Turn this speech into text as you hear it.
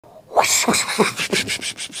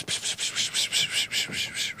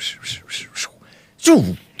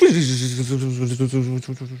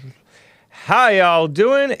How y'all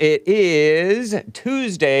doing? It is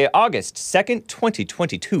Tuesday, August 2nd,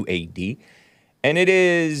 2022 AD, and it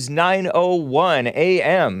is 9:01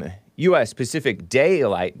 a.m. U.S. Pacific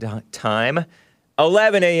Daylight Time,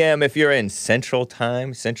 11 a.m. if you're in Central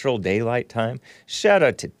Time, Central Daylight Time. Shout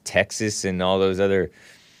out to Texas and all those other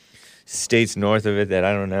states north of it that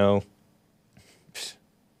I don't know.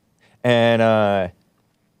 And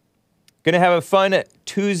gonna have a fun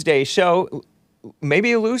Tuesday show.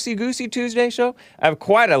 Maybe a loosey-goosey Tuesday show. I have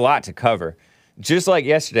quite a lot to cover. Just like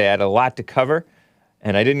yesterday, I had a lot to cover,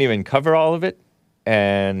 and I didn't even cover all of it.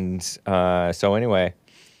 And so anyway,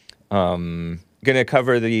 gonna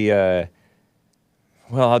cover the,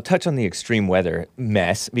 well, I'll touch on the extreme weather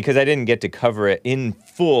mess, because I didn't get to cover it in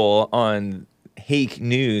full on Hake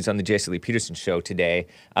News on the Jesse Lee Peterson show today.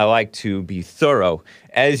 I like to be thorough,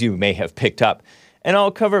 as you may have picked up. And I'll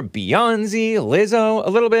cover Beyonce, Lizzo a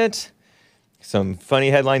little bit. Some funny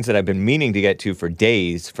headlines that I've been meaning to get to for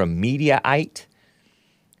days from Mediaite.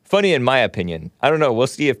 Funny in my opinion. I don't know. We'll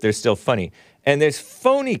see if they're still funny. And this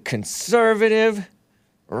phony conservative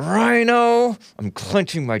rhino. I'm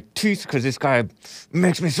clenching my teeth because this guy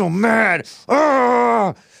makes me so mad.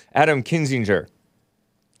 Ah! Adam Kinzinger.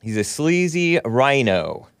 He's a sleazy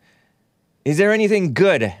rhino. Is there anything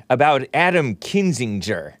good about Adam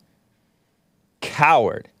Kinzinger?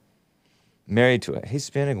 Coward. Married to a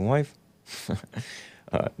Hispanic wife?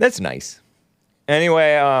 That's nice.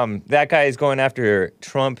 Anyway, that guy is going after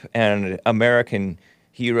Trump and American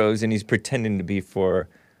heroes, and he's pretending to be for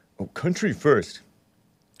country first.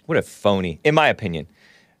 What a phony, in my opinion.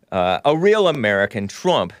 A real American,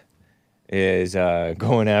 Trump, is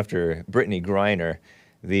going after Brittany Griner,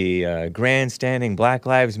 the grandstanding Black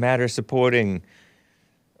Lives Matter supporting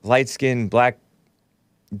light-skinned, black,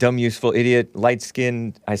 dumb, useful idiot,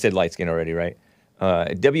 light-skinned, I said light-skinned already, right?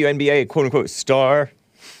 WNBA quote-unquote star.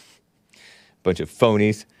 Bunch of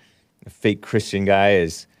phonies. A fake Christian guy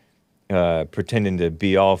is pretending to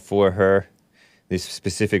be all for her. This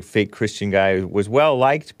specific fake Christian guy was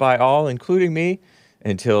well-liked by all, including me,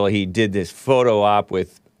 until he did this photo op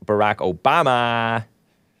with Barack Obama.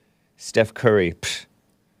 Steph Curry. Psh.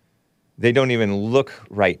 They don't even look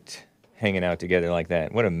right hanging out together like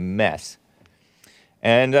that. What a mess.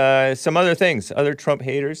 And some other things, other Trump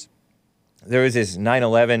haters. There was this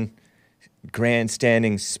 9/11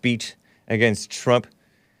 grandstanding speech against Trump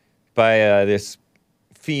by this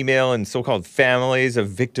female and so-called families of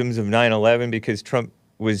victims of 9/11 because Trump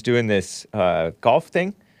was doing this golf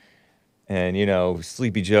thing. And, you know,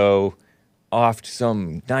 Sleepy Joe offed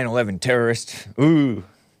some 9/11 terrorist. Ooh,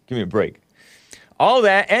 give me a break. All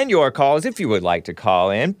that and your calls if you would like to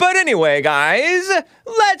call in. But anyway, guys,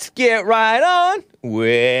 let's get right on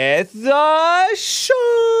with the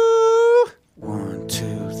show. 1,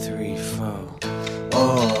 2, 3, 4.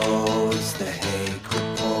 Oh, it's the Hake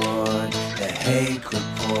Report. The Hake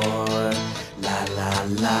Report. La la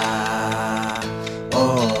la.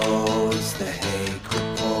 Oh, it's the Hake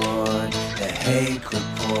Report. The Hake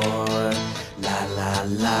Report. La la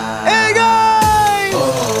la. Hey, guys!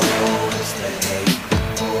 Oh, it's the Hake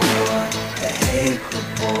Report. The Hake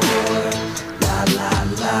Report. La la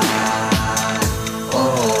la.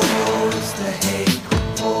 Oh, it's the Hake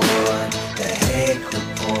Report. The Hake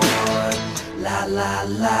Report. La la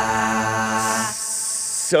la.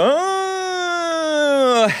 So,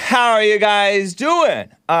 how are you guys doing?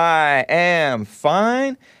 I am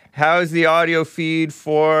fine. How's the audio feed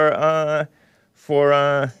for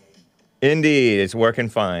Indeed, it's working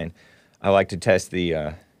fine. I like to test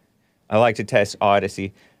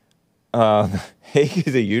Odyssey. Hake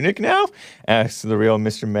is a eunuch now? Asks the real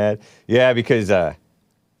Mr. Mad. Yeah, because,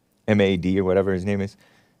 M-A-D or whatever his name is.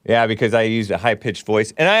 Yeah, because I used a high-pitched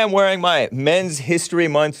voice. And I am wearing my Men's History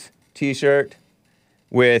Month t-shirt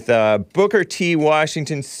with Booker T.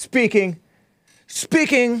 Washington speaking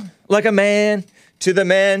like a man to the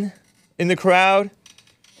men in the crowd.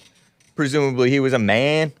 Presumably he was a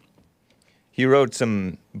man. He wrote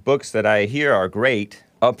some books that I hear are great.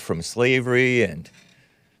 Up from Slavery and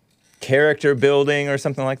Character Building or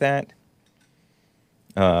something like that.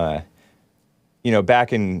 You know,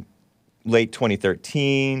 back in late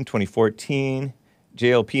 2013, 2014,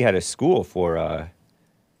 JLP had a school for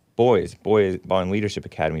boys, Bond Leadership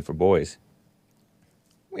Academy for boys.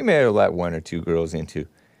 We may have let one or two girls into.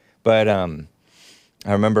 But I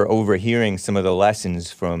remember overhearing some of the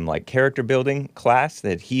lessons from like character building class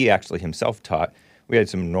that he actually himself taught. We had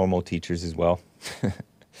some normal teachers as well.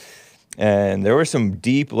 And there were some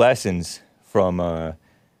deep lessons from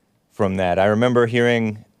that. I remember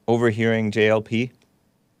overhearing JLP. You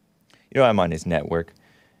know, I'm on his network.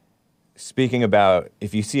 Speaking about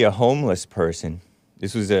if you see a homeless person,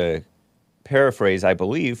 this was a paraphrase, I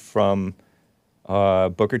believe, from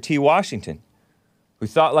Booker T. Washington, who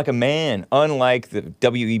thought like a man, unlike the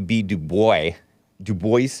W.E.B. Du Bois,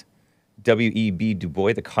 W.E.B. Du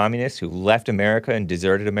Bois, the communist who left America and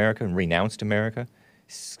deserted America and renounced America,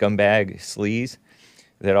 scumbag sleaze,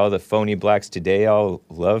 that all the phony blacks today all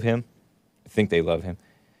love him, think they love him,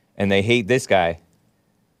 and they hate this guy,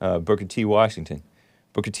 Booker T. Washington.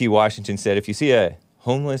 Booker T. Washington said, if you see a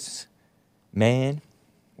homeless man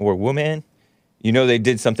or woman, you know they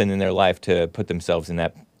did something in their life to put themselves in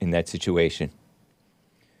that situation.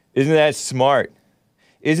 Isn't that smart?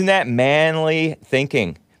 Isn't that manly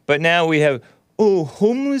thinking? But now we have,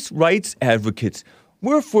 homeless rights advocates.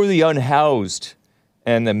 We're for the unhoused.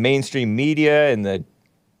 And the mainstream media and the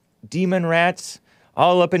demon rats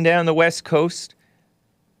all up and down the West Coast,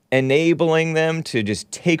 enabling them to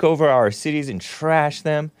just take over our cities and trash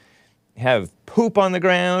them, have poop on the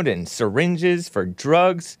ground and syringes for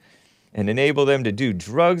drugs, and enable them to do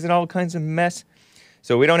drugs and all kinds of mess.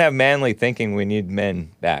 So we don't have manly thinking, we need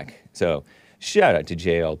men back. So shout out to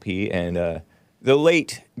JLP and the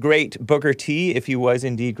late, great Booker T, if he was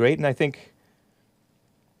indeed great. And I think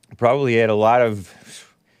probably had a lot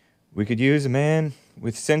of, we could use a man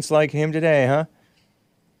with sense like him today, huh?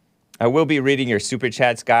 I will be reading your super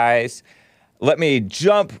chats, guys. Let me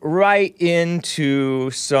jump right into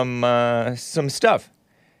some stuff.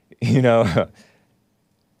 You know,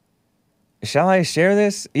 shall I share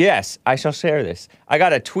this? Yes, I shall share this. I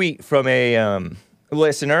got a tweet from a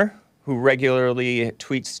listener who regularly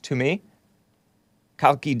tweets to me.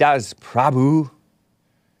 Kalkidas Prabhu.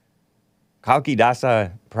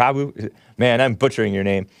 Kalkidasa Prabhu. Man, I'm butchering your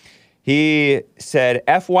name. He said,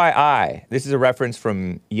 FYI, this is a reference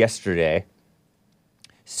from yesterday,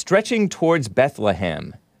 stretching towards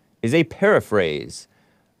Bethlehem is a paraphrase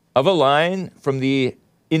of a line from in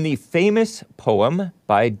the famous poem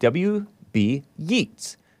by W.B.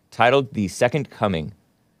 Yeats titled The Second Coming.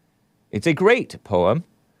 It's a great poem,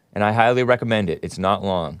 and I highly recommend it. It's not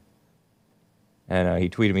long. And he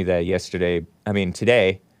tweeted me that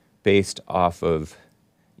today, based off of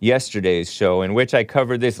yesterday's show, in which I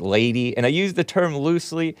covered this lady, and I used the term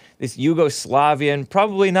loosely, this Yugoslavian,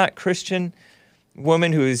 probably not Christian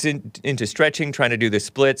woman who is into stretching, trying to do the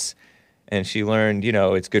splits, and she learned,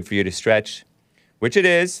 it's good for you to stretch, which it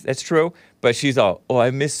is, that's true, but she's all, I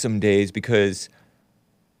missed some days because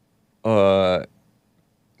of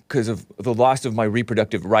the loss of my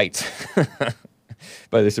reproductive rights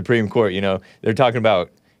by the Supreme Court, They're talking about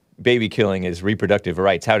baby killing as reproductive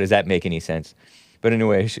rights. How does that make any sense? But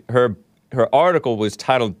anyway, her article was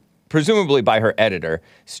titled, presumably by her editor,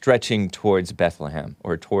 Stretching Towards Bethlehem,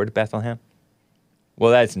 or Toward Bethlehem.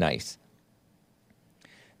 Well, that's nice.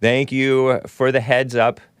 Thank you for the heads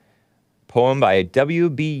up. Poem by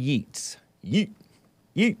W.B. Yeats.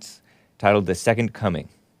 Yeats, titled The Second Coming.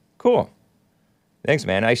 Cool. Thanks,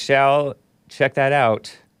 man. I shall check that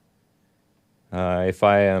out if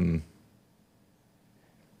I am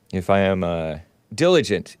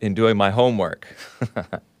diligent in doing my homework.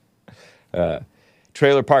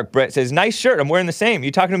 Trailer Park Brett says, nice shirt. I'm wearing the same.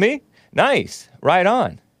 You talking to me? Nice. Right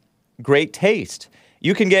on. Great taste.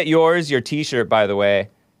 You can get your t-shirt, by the way,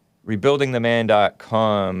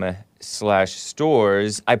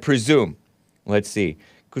 rebuildingtheman.com/stores, I presume. Let's see.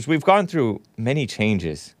 Because we've gone through many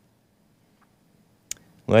changes.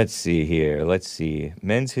 Let's see here. Let's see.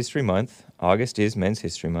 Men's History Month. August is Men's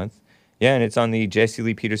History Month. Yeah, and it's on the Jesse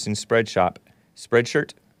Lee Peterson spread shop. Spread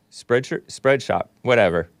shop,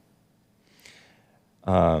 whatever.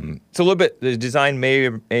 It's a little bit, the design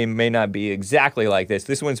may not be exactly like this.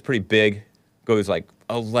 This one's pretty big, goes like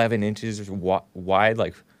 11 inches wide,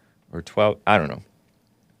 or 12, I don't know.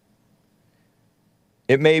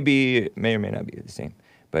 It may or may not be the same,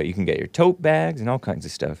 but you can get your tote bags and all kinds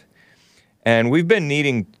of stuff. And we've been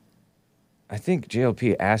needing, I think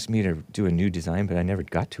JLP asked me to do a new design, but I never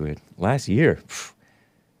got to it. Last year.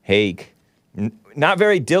 Hake. Not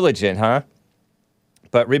very diligent, huh?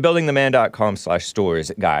 But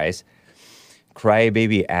rebuildingtheman.com/stores, guys.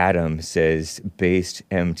 Crybaby Adam says, based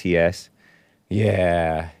MTS.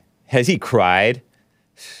 Yeah. Has he cried?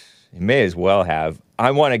 He may as well have.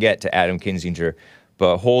 I want to get to Adam Kinzinger,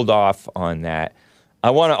 but hold off on that. I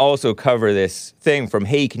want to also cover this thing from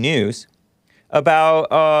Hake News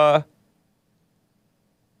about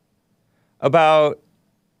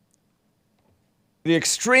the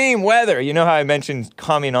extreme weather. You know how I mentioned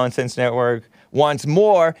Commie Nonsense Network wants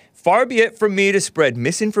more. Far be it from me to spread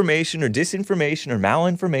misinformation or disinformation or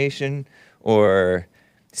malinformation or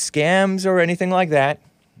scams or anything like that.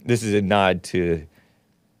 This is a nod to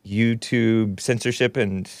YouTube censorship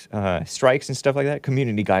and strikes and stuff like that,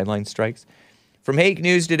 community guideline strikes. From Hake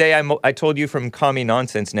News today, I told you from Commie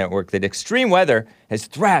Nonsense Network that extreme weather has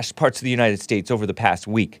thrashed parts of the United States over the past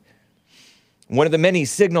week. One of the many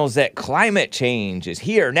signals that climate change is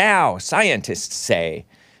here now, scientists say.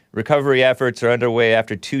 Recovery efforts are underway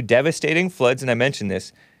after 2 devastating floods, and I mentioned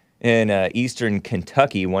this, in eastern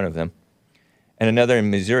Kentucky, one of them, and another in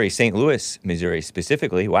Missouri, St. Louis, Missouri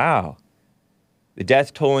specifically. Wow. The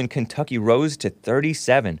death toll in Kentucky rose to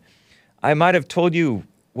 37. I might have told you,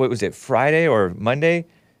 what was it, Friday or Monday?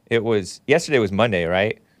 Yesterday was Monday,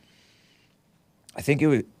 right? I think it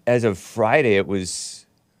was, as of Friday, it was,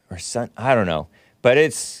 or I don't know. But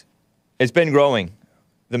it's been growing.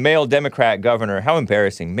 The male Democrat governor, how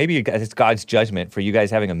embarrassing. Maybe it's God's judgment for you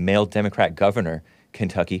guys having a male Democrat governor,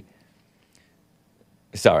 Kentucky.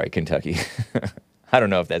 Sorry, Kentucky. I don't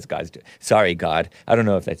know if that's sorry, God. I don't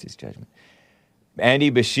know if that's his judgment.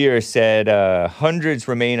 Andy Beshear said hundreds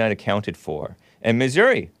remain unaccounted for. And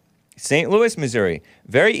Missouri, St. Louis, Missouri,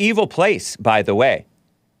 very evil place, by the way.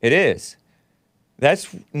 It is. That's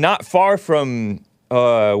not far from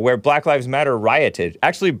where Black Lives Matter rioted.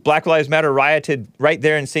 Actually, Black Lives Matter rioted right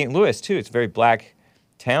there in St. Louis, too. It's a very black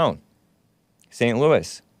town, St.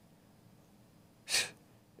 Louis.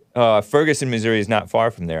 Ferguson, Missouri is not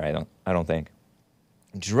far from there, I don't think.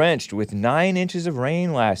 Drenched with 9 inches of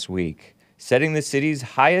rain last week, setting the city's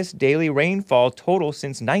highest daily rainfall total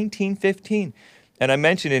since 1915. And I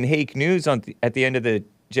mentioned in Hake News at the end of the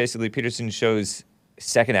Jesse Lee Peterson show's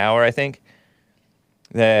second hour, I think,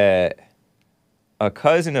 that a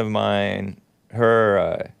cousin of mine,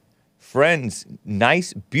 her friend's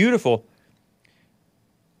nice, beautiful,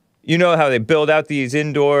 you know how they build out these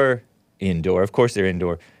indoor, of course they're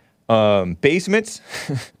indoor, basements.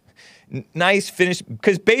 Nice finish,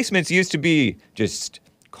 because basements used to be just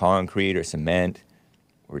concrete or cement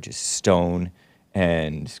or just stone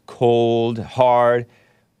and cold, hard.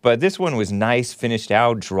 But this one was nice, finished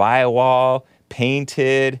out, drywall,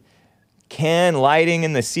 painted, can lighting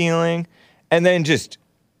in the ceiling, and then just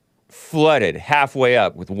flooded halfway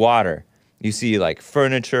up with water. You see like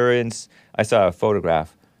furniture, and I saw a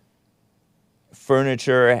photograph.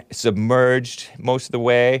 Furniture submerged most of the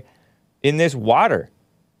way in this water.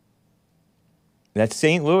 That's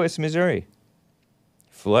St. Louis, Missouri.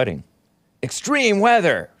 Flooding. Extreme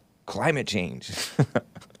weather. Climate change.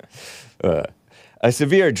 A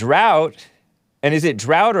severe drought. And is it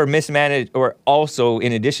drought or mismanaged, or also,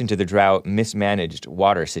 in addition to the drought, mismanaged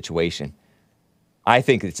water situation? I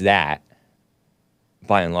think it's that,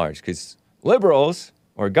 by and large, because liberals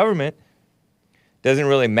or government doesn't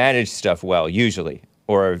really manage stuff well, usually,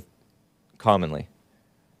 or commonly.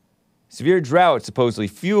 Severe drought supposedly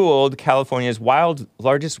fueled California's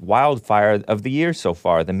largest wildfire of the year so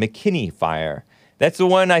far, the McKinney Fire. That's the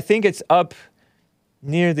one, I think it's up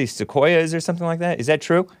near the Sequoias or something like that. Is that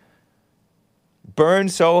true?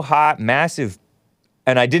 Burned so hot, massive,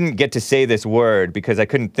 and I didn't get to say this word because I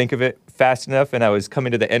couldn't think of it fast enough, and I was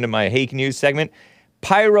coming to the end of my Hake News segment.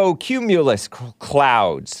 Pyrocumulus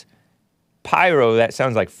clouds. Pyro, that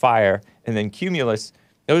sounds like fire, and then cumulus,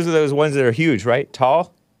 those are those ones that are huge, right?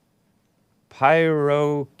 Tall?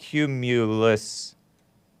 Pyrocumulus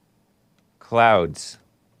clouds.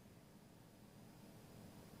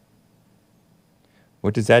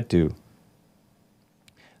 What does that do?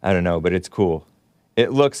 I don't know, but it's cool.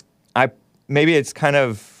 It looks, maybe it's kind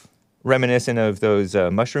of reminiscent of those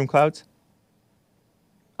mushroom clouds.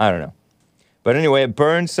 I don't know. But anyway, it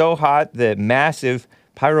burned so hot that massive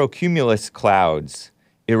pyrocumulus clouds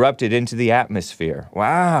erupted into the atmosphere.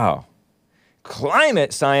 Wow.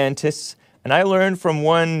 Climate scientists. And I learned from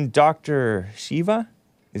one Dr. Shiva.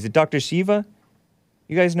 Is it Dr. Shiva?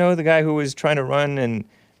 You guys know the guy who was trying to run and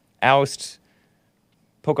oust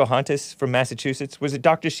Pocahontas from Massachusetts? Was it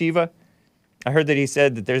Dr. Shiva? I heard that he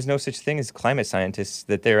said that there's no such thing as climate scientists,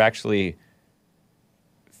 that they're actually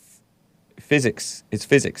physics. It's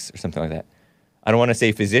physics or something like that. I don't want to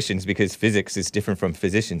say physicians because physics is different from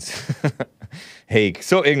physicians. Hey,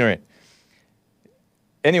 so ignorant.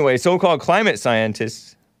 Anyway, so-called climate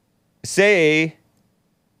scientists say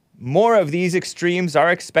more of these extremes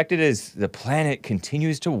are expected as the planet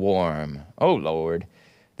continues to warm. Oh, Lord.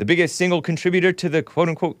 The biggest single contributor to the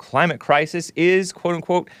quote-unquote climate crisis is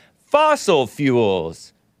quote-unquote fossil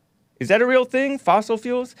fuels. Is that a real thing, fossil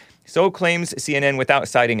fuels? So claims CNN without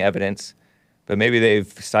citing evidence. But maybe they've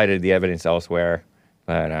cited the evidence elsewhere.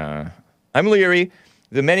 But I'm leery.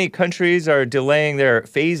 The many countries are delaying their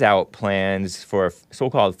phase-out plans for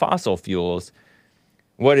so-called fossil fuels.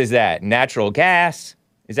 What is that? Natural gas?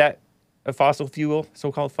 Is that a fossil fuel?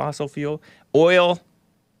 So-called fossil fuel? Oil?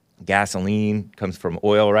 Gasoline comes from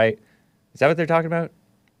oil, right? Is that what they're talking about?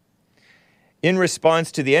 In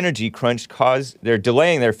response to the energy crunch they're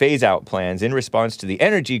delaying their phase-out plans in response to the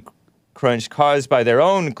energy crunch caused by their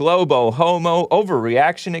own globo-homo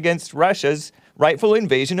overreaction against Russia's rightful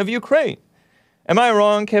invasion of Ukraine. Am I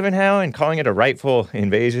wrong, Kevin Howe, in calling it a rightful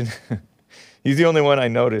invasion? He's the only one I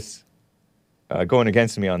notice going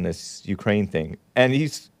against me on this Ukraine thing. And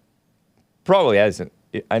he's probably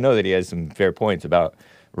I know that he has some fair points about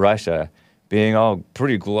Russia being all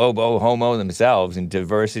pretty globo-homo themselves and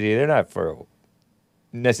diversity. They're not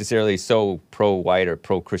necessarily so pro-white or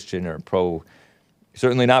pro-Christian or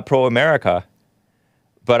certainly not pro-America.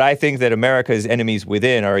 But I think that America's enemies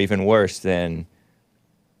within are even worse than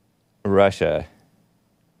Russia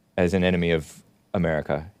as an enemy of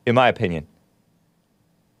America, in my opinion.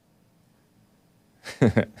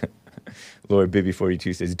 Lord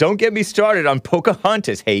Bibby42 says, don't get me started on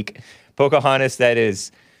Pocahontas, Hake. Pocahontas, that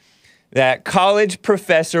is that college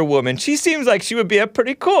professor woman. She seems like she would be a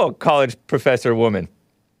pretty cool college professor woman.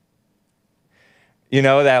 You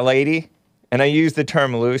know, that lady, and I use the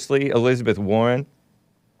term loosely, Elizabeth Warren,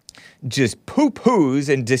 just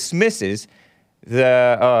poo-poos and dismisses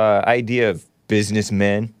the idea of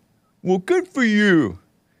businessmen. Well, good for you.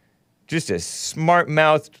 Just a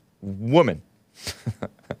smart-mouthed woman.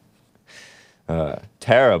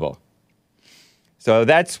 Terrible. So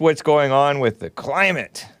that's what's going on with the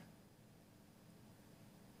climate.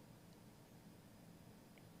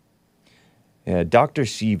 Yeah, Dr.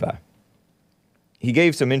 Shiva. He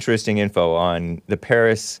gave some interesting info on the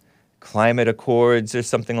Paris Climate Accords or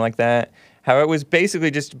something like that. How it was basically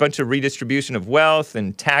just a bunch of redistribution of wealth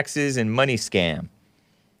and taxes and money scam,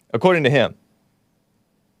 according to him.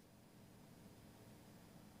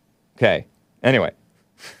 Okay, anyway.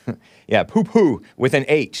 Yeah, poo-poo with an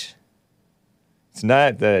H. It's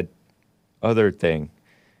not the other thing.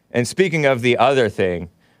 And speaking of the other thing,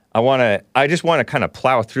 I just want to kind of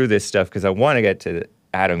plow through this stuff because I want to get to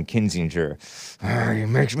Adam Kinzinger. He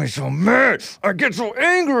makes me so mad. I get so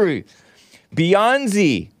angry.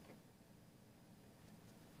 Beyonce.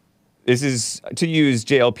 This is to use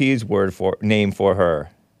JLP's name for her.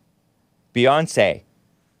 Beyonce.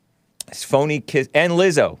 It's phony kiss. And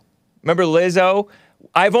Lizzo. Remember Lizzo?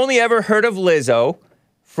 I've only ever heard of Lizzo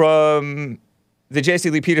from the Jesse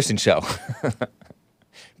Lee Peterson show.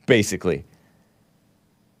 Basically.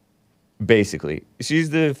 She's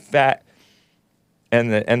the fat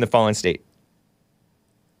and the fallen state.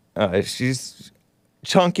 She's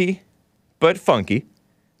chunky, but funky.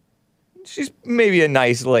 She's maybe a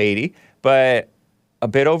nice lady, but a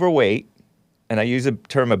bit overweight. And I use the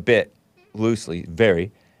term a bit loosely,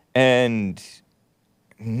 very. And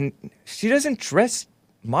she doesn't dress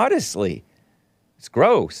modestly. It's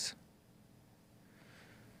gross.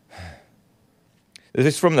 This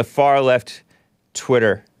is from the far left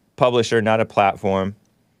Twitter publisher, not a platform.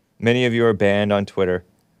 Many of you are banned on Twitter.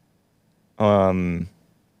 Beyonce,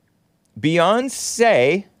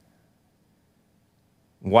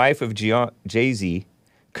 wife of Jay-Z,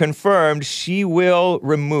 confirmed she will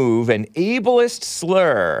remove an ableist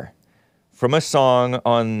slur from a song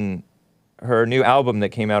on her new album that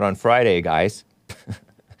came out on Friday, guys.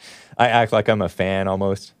 I act like I'm a fan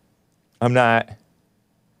almost. I'm not.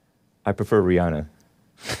 I prefer Rihanna.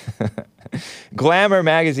 Glamour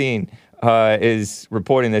magazine is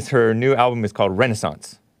reporting this. Her new album is called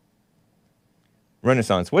Renaissance.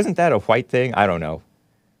 Renaissance. Wasn't that a white thing? I don't know.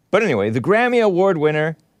 But anyway, the Grammy Award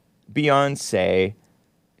winner, Beyonce,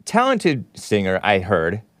 talented singer, I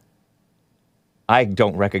heard. I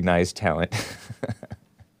don't recognize talent.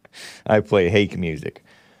 I play hake music.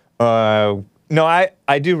 No,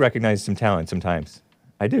 I do recognize some talent sometimes.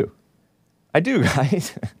 I do,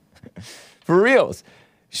 guys. For reals.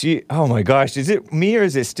 Oh my gosh, is it me or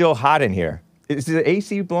is it still hot in here? Is the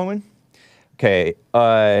AC blowing? Okay,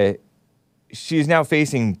 she's now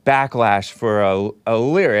facing backlash for a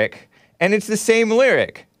lyric, and it's the same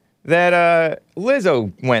lyric that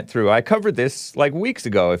Lizzo went through. I covered this like weeks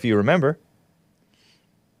ago, if you remember.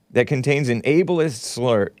 That contains an ableist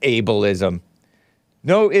slur. Ableism.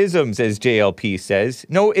 No isms, as JLP says.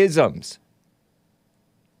 No isms.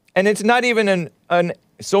 And it's not even an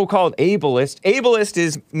so-called ableist.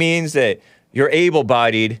 Ableist means that you're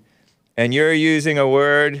able-bodied and you're using a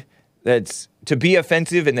word that's to be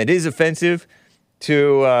offensive and that is offensive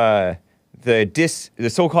to the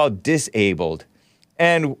so-called disabled.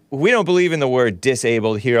 And we don't believe in the word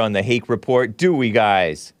disabled here on the Hake Report, do we,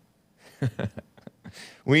 guys?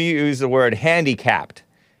 We use the word handicapped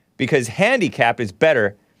because handicapped is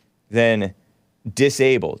better than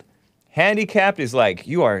disabled. Handicapped is like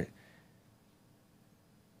you are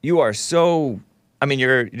so I mean,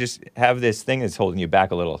 you just have this thing that's holding you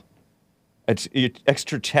back a little. You're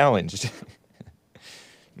extra challenged.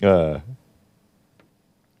 But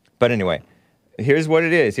anyway, here's what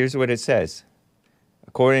it is. Here's what it says.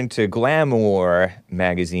 According to Glamour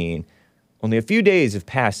magazine, only a few days have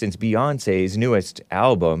passed since Beyonce's newest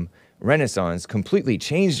album, Renaissance, completely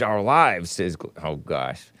changed our lives, says... Oh,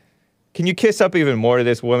 gosh. Can you kiss up even more to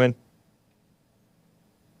this woman?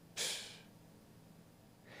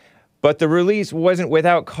 But the release wasn't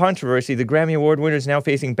without controversy. The Grammy Award winner is now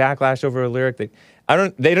facing backlash over a lyric that...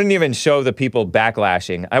 They don't even show the people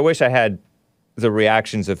backlashing. I wish I had the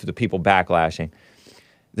reactions of the people backlashing.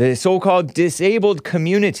 The so-called disabled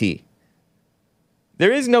community.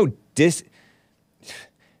 There is no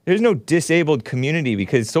disabled community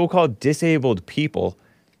because so-called disabled people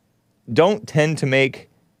don't tend to make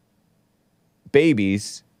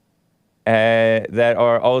babies that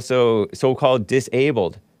are also so-called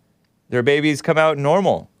disabled. Their babies come out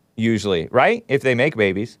normal, usually, right? If they make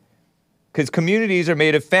babies. Because communities are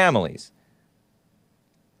made of families.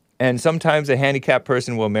 And sometimes a handicapped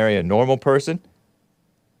person will marry a normal person,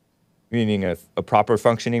 meaning a proper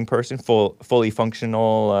functioning person, fully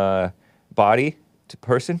functional body to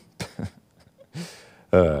person,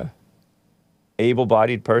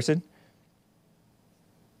 able-bodied person.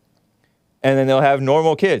 And then they'll have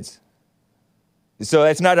normal kids. So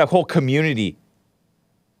that's not a whole community.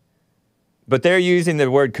 But they're using the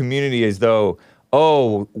word community as though,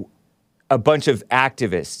 oh, a bunch of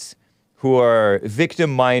activists who are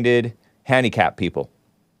victim-minded handicapped people.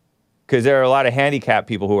 Because there are a lot of handicapped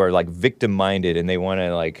people who are like victim-minded and they want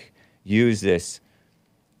to like use this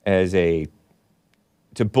as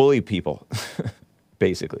to bully people,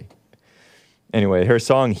 basically. Anyway, her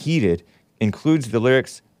song Heated includes the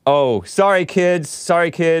lyrics, oh, sorry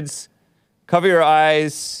kids, cover your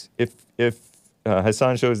eyes. If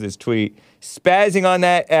Hassan shows this tweet, spazzing on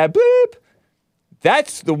that bleep,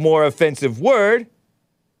 that's the more offensive word.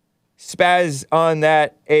 Spaz on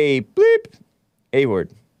that a bleep, a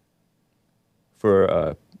word.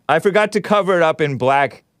 I forgot to cover it up in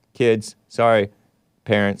black, kids. Sorry,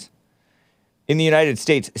 parents. In the United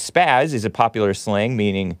States, spaz is a popular slang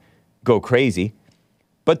meaning go crazy.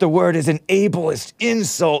 But the word is an ableist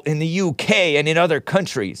insult in the UK and in other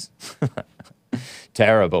countries.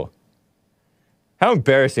 Terrible. How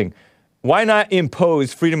embarrassing. Why not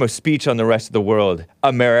impose freedom of speech on the rest of the world?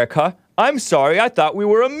 America? I'm sorry, I thought we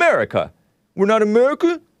were America. We're not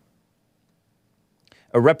America?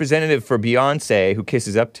 A representative for Beyonce, who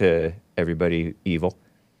kisses up to everybody evil,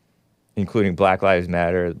 including Black Lives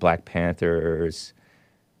Matter, Black Panthers,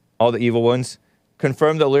 all the evil ones,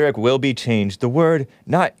 confirmed the lyric will be changed. The word,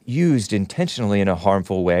 not used intentionally in a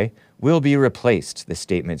harmful way, will be replaced, the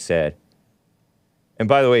statement said. And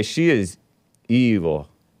by the way, she is evil.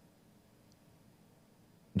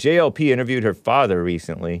 JLP interviewed her father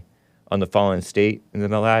recently on the Fallen State in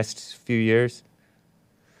the last few years.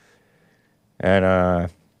 And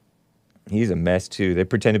he's a mess, too. They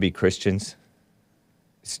pretend to be Christians.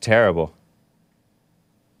 It's terrible.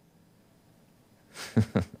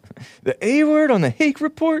 The A word on the Hake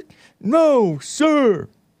Report? No, sir.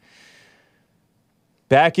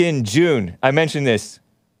 Back in June, I mentioned this,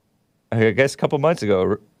 I guess a couple months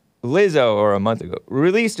ago, Lizzo, or a month ago,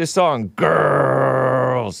 released a song,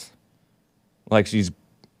 Girls, like she's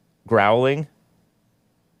growling,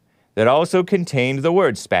 that also contained the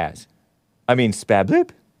word spaz. I mean,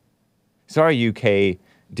 spablip. Sorry, UK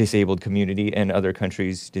disabled community and other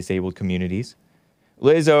countries' disabled communities.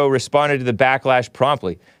 Lizzo responded to the backlash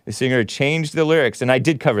promptly. The singer changed the lyrics, and I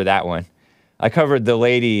did cover that one. I covered the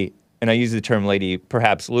lady, and I use the term lady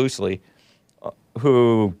perhaps loosely,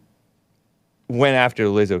 who went after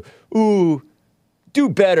Lizzo. Ooh, do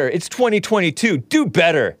better. It's 2022. Do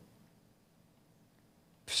better.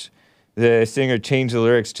 The singer changed the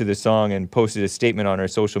lyrics to the song and posted a statement on her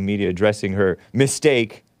social media addressing her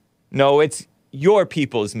mistake. No, it's your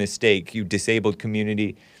people's mistake, you disabled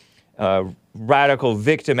community. Radical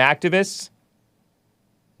victim activists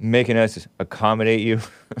making us accommodate you.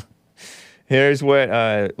 Here's what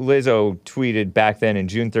Lizzo tweeted back then in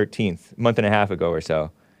June 13th, a month and a half ago or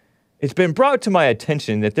so. It's been brought to my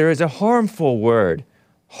attention that there is a harmful word.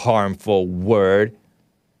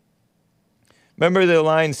 Remember the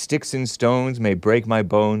line, sticks and stones may break my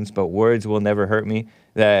bones, but words will never hurt me,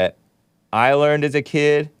 that I learned as a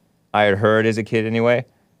kid, I had heard as a kid anyway.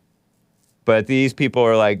 But these people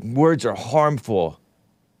are like, words are harmful.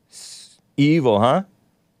 Evil, huh?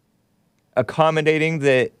 Accommodating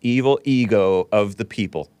the evil ego of the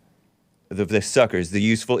people. The suckers, the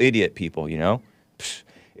useful idiot people, you know?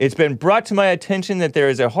 It's been brought to my attention that there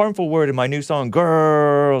is a harmful word in my new song,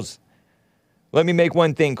 Girls. Let me make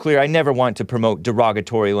one thing clear. I never want to promote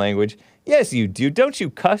derogatory language. Yes, you do. Don't you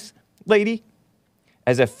cuss, lady?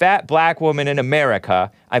 As a fat black woman in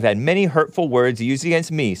America, I've had many hurtful words used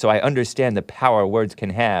against me, so I understand the power words can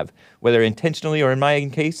have, whether intentionally or in my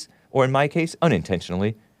case,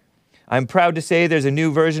 unintentionally. I'm proud to say there's a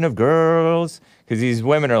new version of girls, because these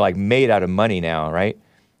women are like made out of money now, right?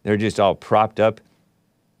 They're just all propped up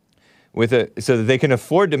so that they can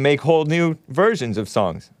afford to make whole new versions of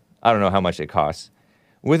songs. I don't know how much it costs.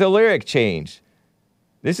 With a lyric change.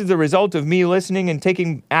 This is the result of me listening and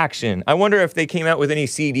taking action. I wonder if they came out with any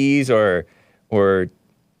CDs or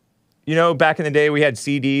back in the day we had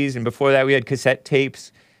CDs, and before that we had cassette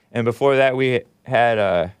tapes, and before that we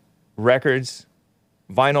had records,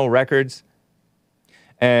 vinyl records.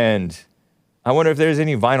 And I wonder if there's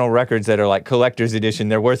any vinyl records that are like collector's edition.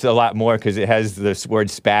 They're worth a lot more because it has the word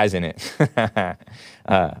spaz in it.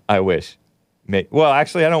 I wish. Well,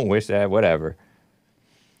 actually, I don't wish that. Whatever.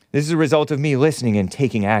 This is a result of me listening and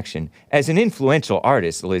taking action. As an influential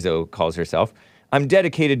artist, Lizzo calls herself, I'm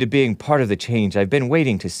dedicated to being part of the change I've been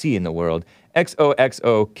waiting to see in the world.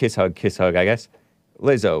 XOXO, kiss, hug, I guess.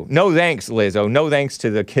 Lizzo. No thanks, Lizzo. No thanks to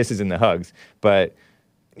the kisses and the hugs. But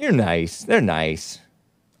you're nice. They're nice,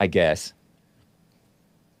 I guess.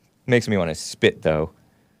 Makes me want to spit, though.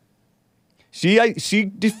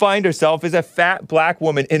 She defined herself as a fat black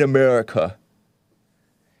woman in America.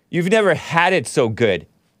 You've never had it so good,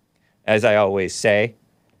 as I always say.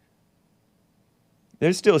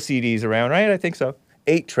 There's still CDs around, right? I think so.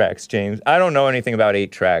 8 tracks, James. I don't know anything about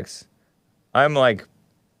 8 tracks. I'm like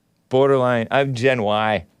borderline. I'm Gen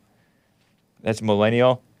Y. That's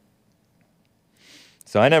millennial.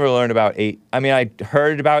 So I never learned about 8. I mean, I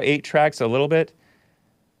heard about 8 tracks a little bit.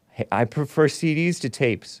 I prefer CDs to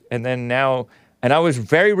tapes. And then now, and I was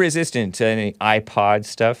very resistant to any iPod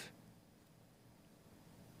stuff.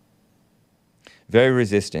 Very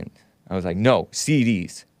resistant. I was like, no,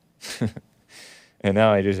 CDs. And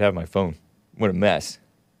now I just have my phone. What a mess.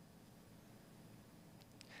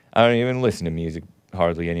 I don't even listen to music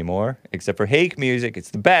hardly anymore, except for Hake music.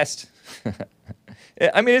 It's the best.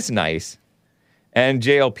 I mean, it's nice. And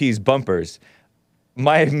JLP's bumpers.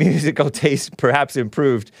 My musical taste perhaps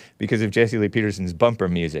improved because of Jesse Lee Peterson's bumper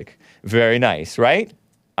music. Very nice, right?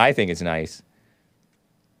 I think it's nice.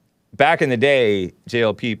 Back in the day,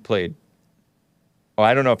 JLP played,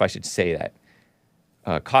 I don't know if I should say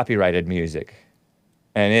that, copyrighted music.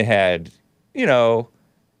 And it had,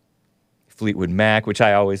 Fleetwood Mac, which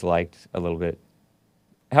I always liked a little bit.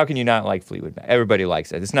 How can you not like Fleetwood Mac? Everybody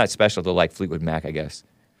likes it. It's not special to like Fleetwood Mac, I guess.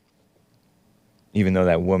 Even though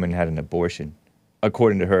that woman had an abortion,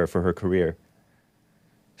 according to her, for her career.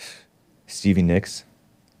 Stevie Nicks.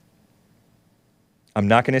 I'm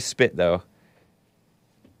not going to spit, though.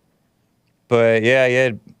 But, yeah, he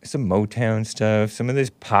had some Motown stuff, some of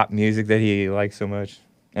this pop music that he liked so much.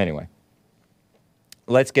 Anyway.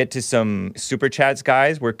 Let's get to some super chats,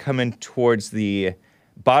 guys. We're coming towards the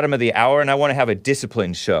bottom of the hour, and I want to have a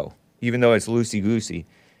disciplined show, even though it's loosey-goosey.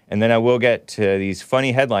 And then I will get to these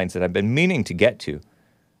funny headlines that I've been meaning to get to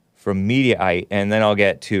from Mediaite, and then I'll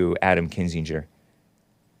get to Adam Kinzinger.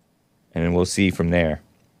 And we'll see from there.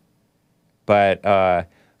 But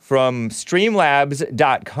from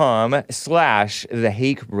streamlabs.com/The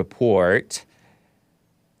Hake Report,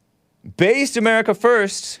 Based America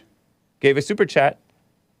First gave a super chat.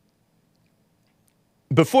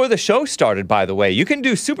 Before the show started, by the way. You can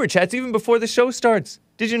do super chats even before the show starts.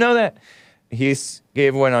 Did you know that? He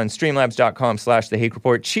gave one on streamlabs.com/The Hake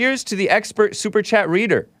Report. Cheers to the expert super chat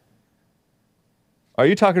reader. Are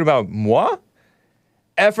you talking about moi?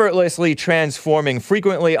 Effortlessly transforming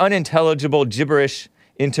frequently unintelligible gibberish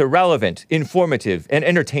into relevant, informative, and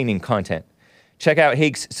entertaining content. Check out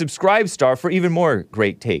Hake's Subscribe Star for even more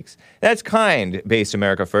great takes. That's kind, Based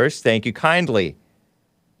America First. Thank you kindly.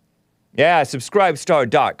 Yeah,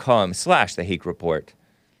 subscribestar.com/The Hake Report.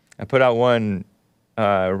 I put out one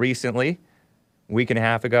recently, a week and a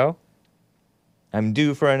half ago. I'm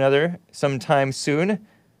due for another sometime soon,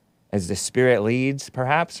 as the spirit leads,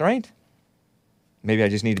 perhaps, right? Maybe I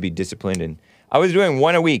just need to be disciplined. And I was doing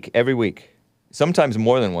one a week, every week. Sometimes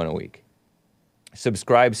more than one a week.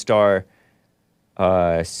 Subscribe Star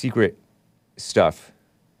secret stuff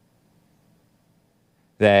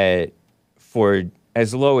that for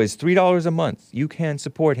as low as $3 a month, you can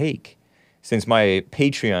support Hake, since my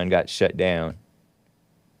Patreon got shut down.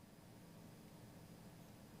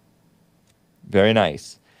 Very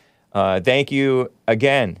nice. Thank you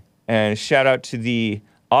again. And shout out to the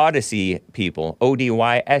Odyssey people,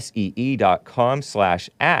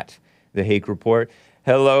 odyssee.com/@The Hake Report.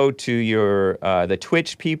 Hello to your the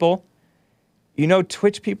Twitch people. You know,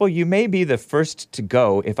 Twitch people, you may be the first to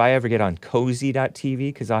go if I ever get on cozy.tv,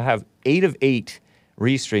 because I'll have 8 of 8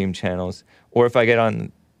 restream channels. Or if I get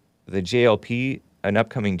on the JLP, an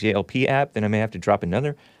upcoming JLP app, then I may have to drop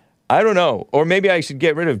another. I don't know. Or maybe I should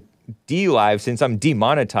get rid of DLive since I'm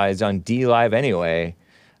demonetized on DLive anyway.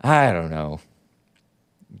 I don't know.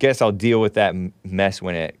 Guess I'll deal with that mess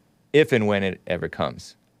if and when it ever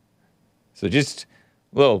comes. So just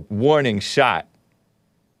a little warning shot.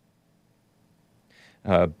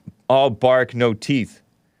 All bark, no teeth.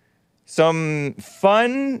 Some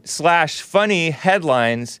fun/funny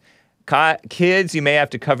headlines. Kids, you may have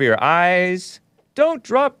to cover your eyes. Don't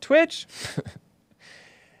drop Twitch.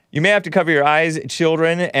 You may have to cover your eyes,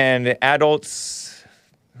 children and adults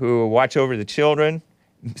who watch over the children.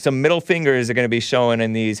 Some middle fingers are going to be showing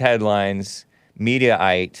in these headlines.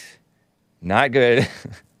 Mediaite. Not good.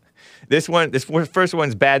 This first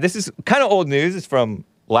one's bad. This is kind of old news. It's from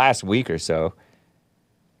last week or so.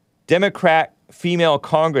 Democrat female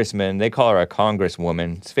congressman, they call her a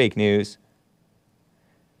congresswoman. It's fake news.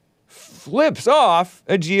 Flips off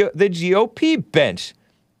the GOP bench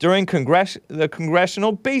during the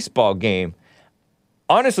congressional baseball game.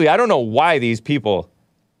 Honestly, I don't know why these people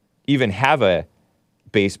even have a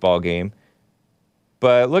baseball game.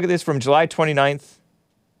 But look at this from July 29th.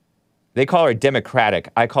 They call her Democratic.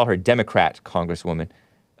 I call her Democrat congresswoman.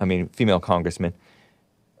 I mean, female congressman.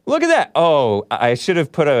 Look at that. Oh, I should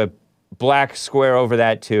have put a black square over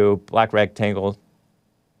that too. Black rectangle.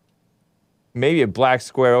 Maybe a black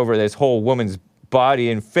square over this whole woman's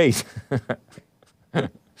body and face.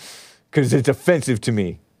 Because it's offensive to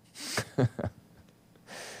me. It's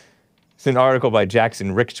an article by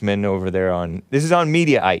Jackson Richmond over there on... This is on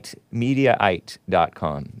Mediaite.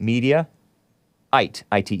 Mediaite.com. Mediaite.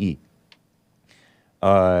 I-T-E.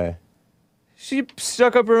 She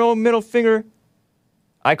stuck up her own middle finger.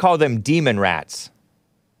 I call them demon rats.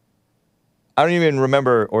 I don't even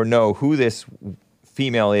remember or know who this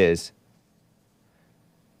female is.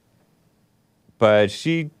 But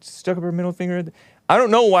she stuck up her middle finger. I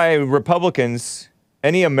don't know why Republicans,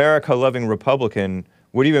 any America-loving Republican,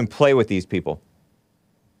 would even play with these people.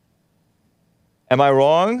 Am I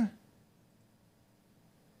wrong?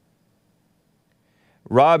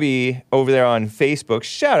 Robbie over there on Facebook,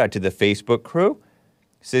 shout out to the Facebook crew,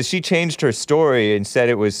 says she changed her story and said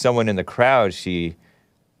it was someone in the crowd she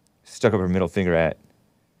stuck up her middle finger at.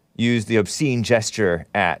 Used the obscene gesture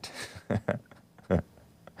at.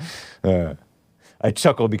 I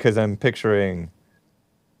chuckle because I'm picturing,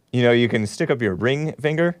 you know, you can stick up your ring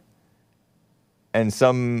finger, and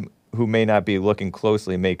some who may not be looking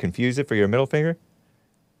closely may confuse it for your middle finger,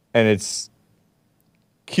 and it's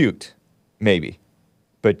cute, maybe.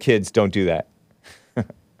 But kids, don't do that.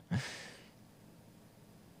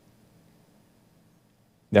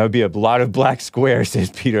 That would be a lot of black squares, says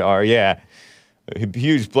Peter R. Yeah. A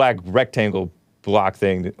huge black rectangle block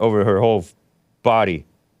thing over her whole body.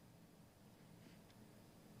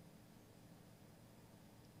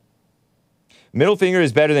 Middle finger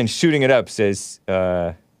is better than shooting it up, says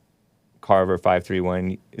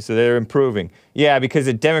Carver531. So they're improving. Yeah, because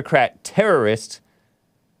a Democrat terrorist,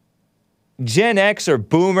 Gen X or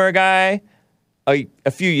boomer guy, a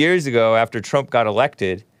few years ago after Trump got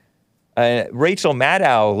elected, Rachel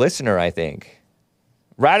Maddow, listener, I think,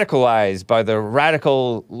 radicalized by the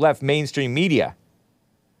radical left mainstream media.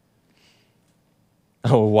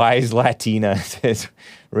 Oh, wise Latina, says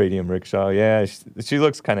Radium Rickshaw. Yeah, she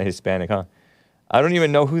looks kind of Hispanic, huh? I don't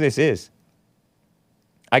even know who this is.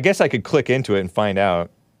 I guess I could click into it and find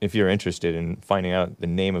out if you're interested in finding out the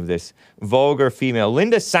name of this vulgar female.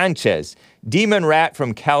 Linda Sanchez, demon rat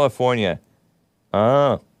from California.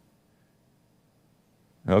 Oh.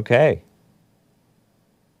 Okay.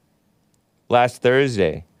 Last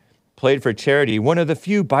Thursday, played for charity, one of the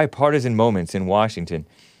few bipartisan moments in Washington.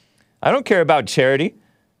 I don't care about charity.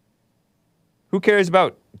 Who cares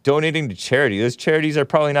about donating to charity? Those charities are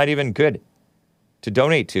probably not even good to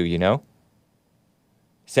donate to, you know?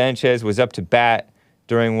 Sanchez was up to bat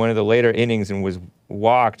during one of the later innings and was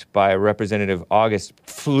walked by Representative August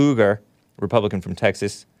Pfluger, Republican from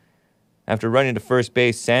Texas. After running to first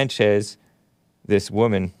base, Sanchez, this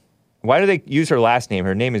woman, why do they use her last name?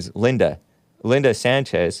 Her name is Linda. Linda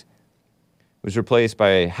Sanchez was replaced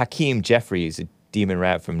by Hakeem Jeffries, a demon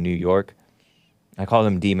rat from New York. I call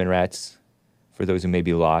them demon rats, for those who may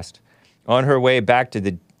be lost. On her way back to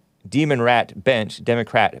the demon rat bench,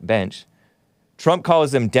 Democrat bench, Trump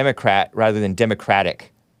calls them Democrat rather than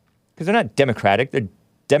Democratic. Because they're not Democratic, they're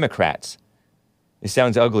Democrats. It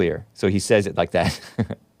sounds uglier, so he says it like that.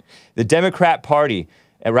 The Democrat Party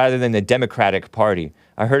rather than the Democratic Party.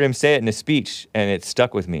 I heard him say it in a speech, and it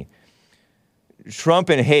stuck with me. Trump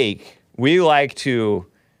and Hake, we like to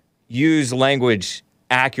use language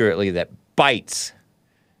accurately that bites,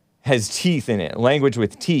 has teeth in it, language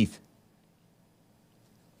with teeth.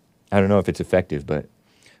 I don't know if it's effective, but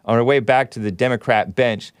on her way back to the Democrat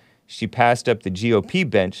bench, she passed up the GOP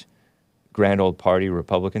bench, grand old party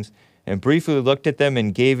Republicans, and briefly looked at them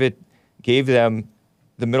and gave them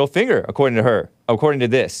the middle finger, according to her, according to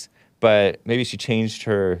this. But maybe she changed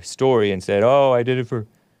her story and said, oh, I did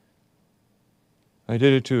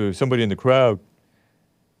it to somebody in the crowd.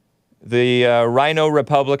 The Rhino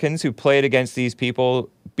Republicans who played against these people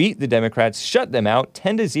beat the Democrats, shut them out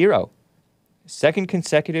 10-0. Second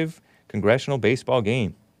consecutive congressional baseball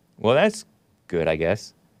game. Well, that's good, I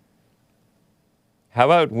guess. How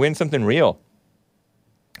about win something real?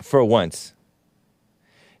 For once.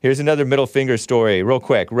 Here's another middle finger story, real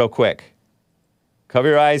quick. Cover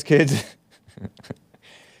your eyes, kids.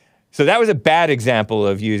 So that was a bad example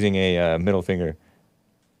of using a middle finger.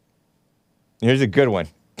 Here's a good one,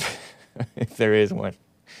 if there is one.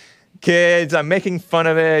 Kids, I'm making fun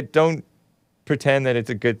of it. Don't pretend that it's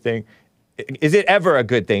a good thing. Is it ever a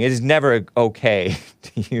good thing? It is never okay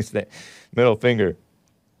to use the middle finger.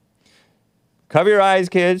 Cover your eyes,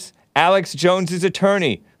 kids. Alex Jones's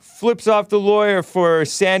attorney flips off the lawyer for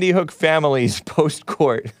Sandy Hook families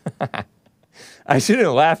post-court. I shouldn't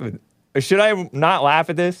laugh at it. Should I not laugh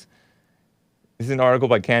at this? This is an article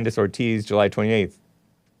by Candace Ortiz, July 28th.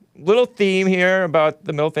 Little theme here about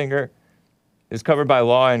the middle finger. It's covered by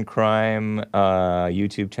Law and Crime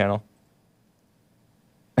YouTube channel.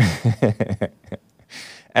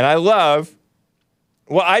 And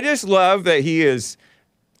I just love that he is,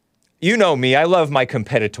 you know me, I love my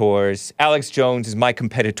competitors. Alex Jones is my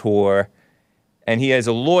competitor, and he has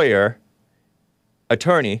a lawyer,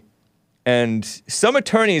 attorney, and some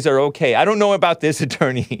attorneys are okay. I don't know about this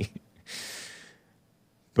attorney,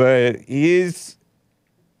 but he's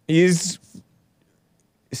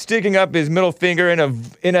sticking up his middle finger in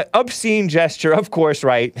an obscene gesture, of course,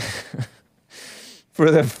 right? For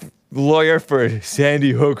the lawyer for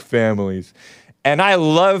Sandy Hook families. And I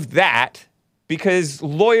love that because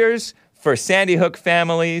lawyers for Sandy Hook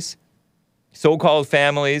families, so-called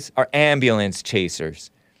families, are ambulance chasers.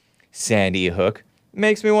 Sandy Hook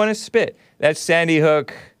makes me want to spit. That's Sandy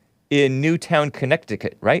Hook in Newtown,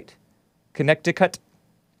 Connecticut, right? Connecticut?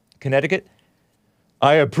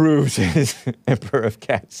 I approve, says Emperor of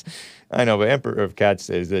Cats. I know, but Emperor of Cats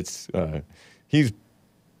says it's, he's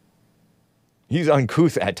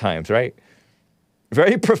uncouth at times, right?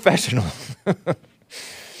 Very professional.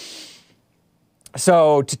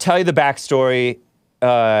 So, to tell you the backstory,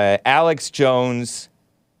 Alex Jones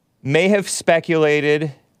may have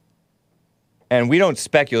speculated, and we don't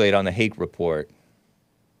speculate on the Hake report,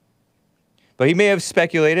 but he may have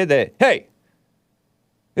speculated that, hey,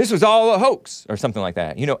 this was all a hoax, or something like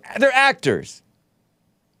that. You know, they're actors.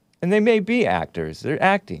 And they may be actors. They're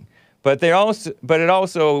acting. But it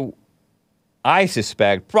also, I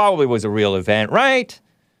suspect, probably was a real event, right?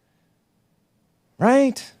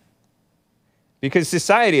 Right? Because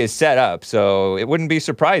society is set up, so it wouldn't be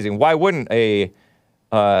surprising. Why wouldn't a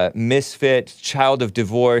misfit, child of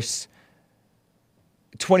divorce,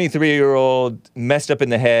 23-year-old, messed up in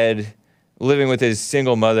the head, living with his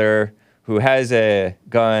single mother, who has a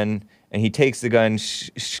gun, and he takes the gun,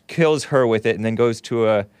 kills her with it, and then goes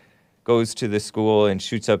to the school and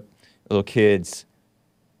shoots up little kids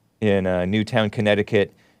in Newtown,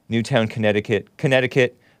 Connecticut,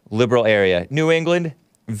 liberal area. New England,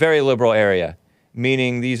 very liberal area,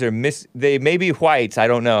 meaning these are they may be whites, I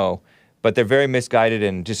don't know, but they're very misguided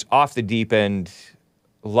and just off the deep end,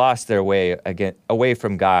 lost their way again, away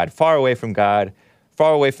from God, far away from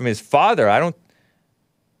his father. I don't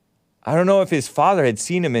know if his father had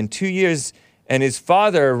seen him in 2 years, and his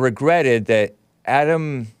father regretted that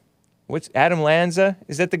Adam Lanza?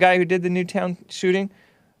 Is that the guy who did the Newtown shooting?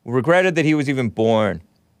 Regretted that he was even born.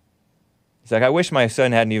 He's like, I wish my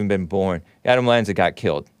son hadn't even been born. Adam Lanza got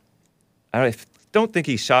killed. I don't think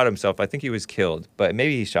he shot himself. I think he was killed, but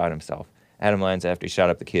maybe he shot himself. Adam Lanza, after he shot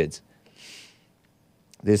up the kids.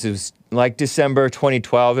 This is like December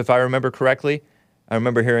 2012, if I remember correctly. I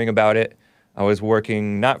remember hearing about it. I was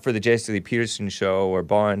working not for the Jesse Lee Peterson show or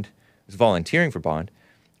Bond. I was volunteering for Bond,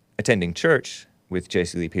 attending church with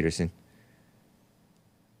Jesse Lee Peterson.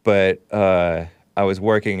 But I was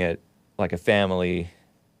working at like a family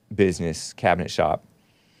business cabinet shop.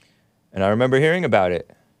 And I remember hearing about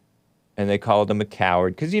it. And they called him a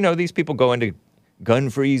coward. Because, you know, these people go into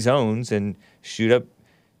gun-free zones and shoot up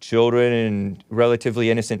children and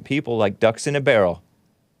relatively innocent people like ducks in a barrel.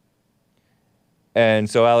 And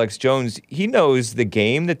so Alex Jones, he knows the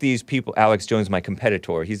game that these people, Alex Jones, my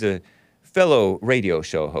competitor, he's a fellow radio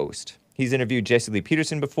show host. He's interviewed Jesse Lee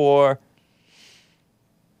Peterson before.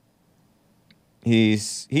 He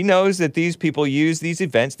knows that these people use these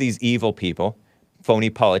events, these evil people, phony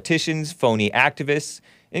politicians, phony activists,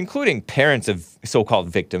 including parents of so-called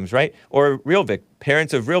victims, right? Or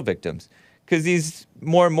parents of real victims. Because these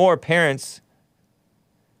more and more parents,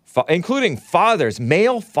 including fathers,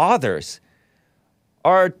 male fathers,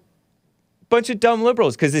 are a bunch of dumb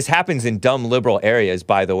liberals. Because this happens in dumb liberal areas,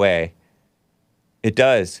 by the way. It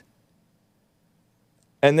does.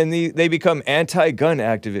 And then they become anti-gun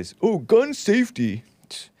activists. Oh, gun safety.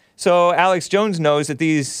 So Alex Jones knows that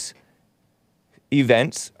these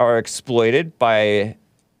events are exploited by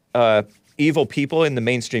evil people in the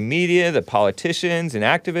mainstream media, the politicians and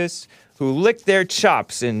activists who lick their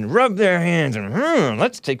chops and rub their hands and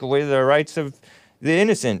let's take away the rights of the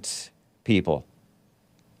innocent people.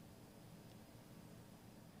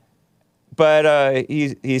 But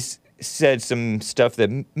he's said some stuff that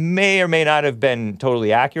may or may not have been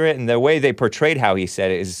totally accurate, and the way they portrayed how he said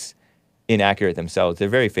it is inaccurate themselves. They're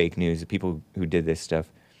very fake news, the people who did this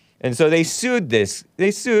stuff. And so they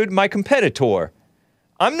sued my competitor.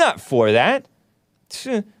 I'm not for that.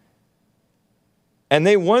 And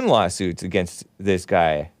they won lawsuits against this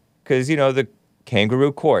guy because, the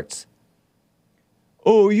kangaroo courts.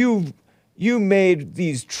 Oh, you made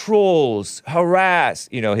these trolls harass,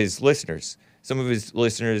 his listeners. Some of his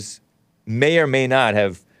listeners may or may not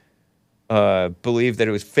have believed that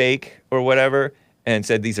it was fake or whatever and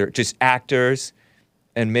said these are just actors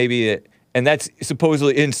and and that's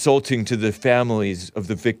supposedly insulting to the families of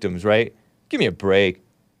the victims, right? Give me a break.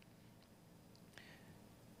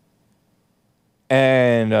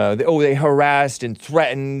 And they harassed and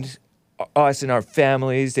threatened us and our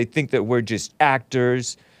families. They think that we're just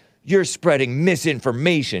actors. You're spreading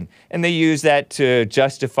misinformation. And they use that to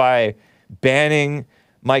justify banning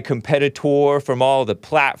my competitor from all the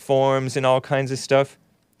platforms and all kinds of stuff.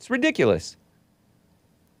 It's ridiculous.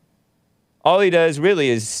 All he does really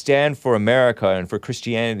is stand for America and for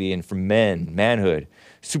Christianity and for manhood,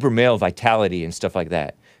 super male vitality and stuff like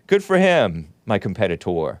that. Good for him, my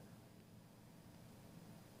competitor.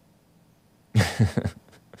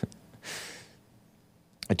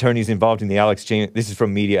 Attorneys involved in the this is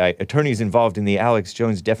from Mediaite. Attorneys involved in the Alex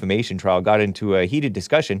Jones defamation trial got into a heated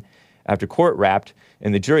discussion after court wrapped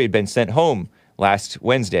and the jury had been sent home last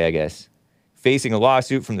Wednesday, I guess, facing a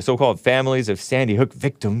lawsuit from the so-called families of Sandy Hook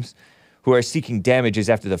victims who are seeking damages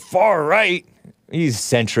after the far right, he's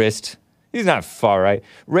centrist, he's not far right,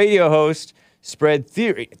 radio host spread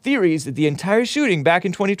theories that the entire shooting back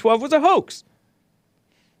in 2012 was a hoax.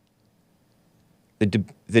 The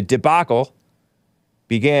debacle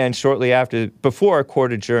began shortly before a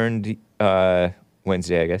court adjourned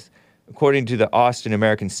Wednesday, I guess. According to the Austin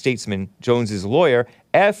American-Statesman, Jones's lawyer,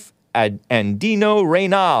 F. Andino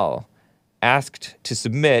Reynal, asked to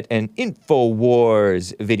submit an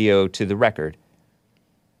InfoWars video to the record.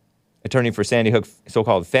 Attorney for Sandy Hook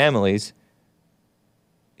so-called families,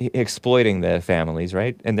 exploiting the families,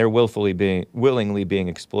 right? And they're willingly being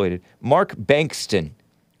exploited. Mark Bankston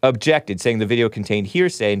objected, saying the video contained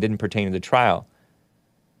hearsay and didn't pertain to the trial.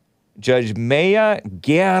 Judge Maya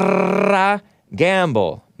Guerra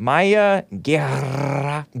Gamble,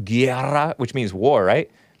 which means war, right?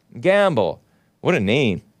 Gamble. What a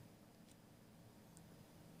name.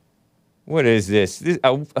 What is this?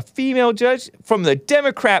 A female judge from the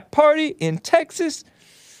Democrat Party in Texas?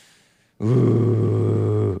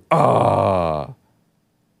 Ooh. Ah.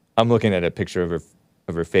 I'm looking at a picture of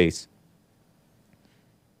her face.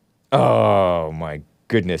 Oh, my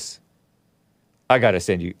goodness. I got to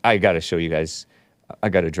show you guys. I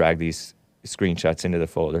got to drag these screenshots into the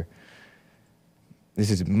folder.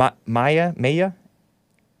 This is Maya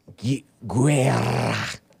Guerra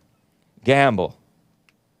Gamble,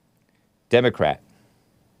 Democrat.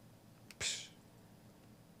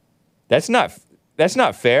 That's not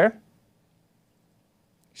fair.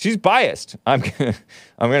 She's biased. I'm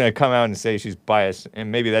gonna come out and say she's biased,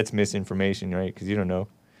 and maybe that's misinformation, right? Because you don't know.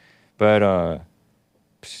 But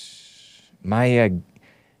Maya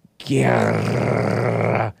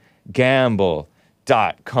Guerra Gamble.com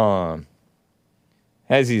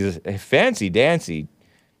has these fancy dancy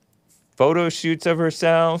photo shoots of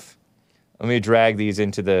herself. Let me drag these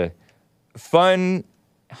into the funny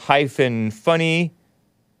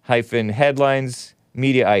headlines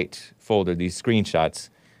Mediaite folder, these screenshots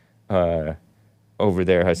over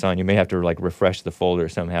there, Hassan. You may have to refresh the folder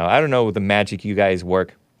somehow. I don't know the magic you guys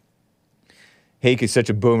work. Hake is such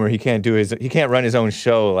a boomer. He can't run his own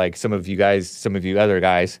show like some of you other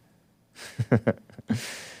guys.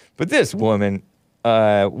 But this woman,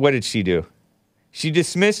 what did she do? She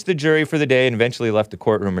dismissed the jury for the day and eventually left the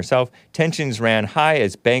courtroom herself. Tensions ran high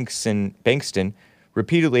as Bankston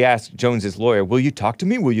repeatedly asked Jones's lawyer, "Will you talk to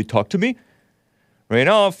me? Will you talk to me?"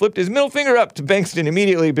 Reynal flipped his middle finger up to Bankston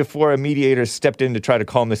immediately before a mediator stepped in to try to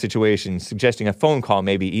calm the situation, suggesting a phone call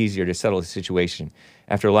may be easier to settle the situation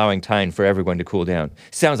after allowing time for everyone to cool down.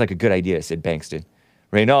 "Sounds like a good idea," said Bankston.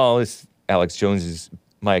 Reynal is Alex Jones's,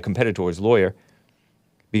 my competitor's lawyer,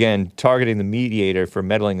 began targeting the mediator for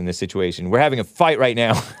meddling in the situation. "We're having a fight right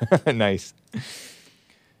now." Nice.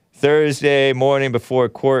 Thursday morning before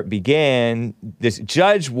court began, this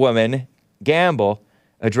judge woman, Gamble,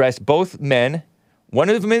 addressed both men. One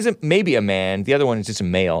of them is maybe a man. The other one is just a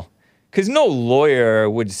male. Because no lawyer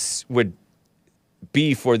would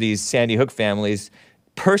be for these Sandy Hook families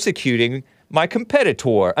persecuting my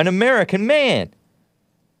competitor, an American man.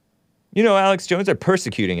 You know, Alex Jones are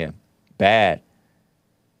persecuting him. Bad.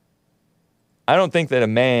 I don't think that a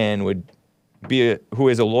man would be who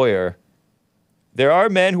is a lawyer. There are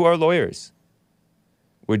men who are lawyers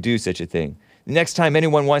would do such a thing. The next time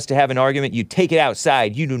anyone wants to have an argument, you take it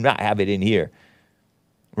outside. You do not have it in here.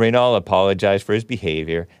 Reynal apologized for his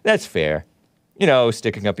behavior. That's fair. You know,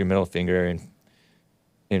 sticking up your middle finger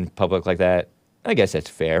in public like that. I guess that's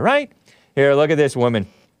fair, right? Here, look at this woman.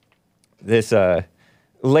 This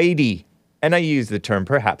lady, and I use the term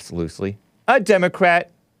perhaps loosely, a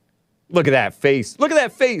Democrat. Look at that face. Look at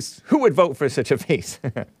that face. Who would vote for such a face?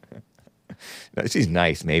 No, she's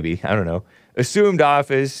nice, maybe. I don't know. Assumed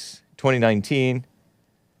office, 2019.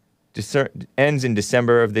 Ends in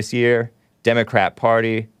December of this year. Democrat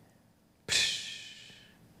Party.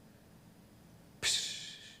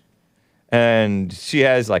 And she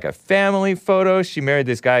has like a family photo. She married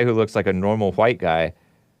this guy who looks like a normal white guy.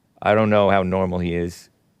 I don't know how normal he is.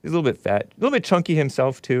 He's a little bit fat. A little bit chunky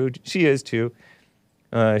himself, too. She is, too.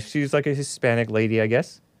 She's like a Hispanic lady, I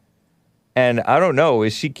guess. And I don't know,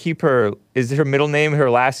 is her middle name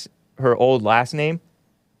her old last name?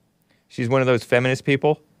 She's one of those feminist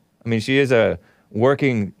people. I mean, she is a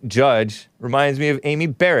working judge. Reminds me of Amy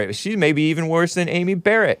Barrett. She's maybe even worse than Amy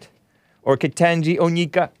Barrett. Or Ketanji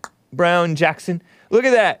Onyeka Brown Jackson. Look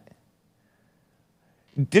at that.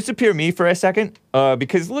 Disappear me for a second.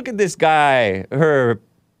 Because look at this guy. Her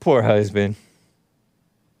poor husband.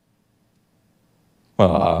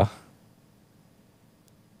 Aw.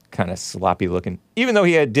 Kind of sloppy looking. Even though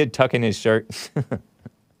he did tuck in his shirt.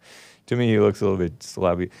 To me, he looks a little bit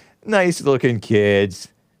sloppy. Nice looking kids.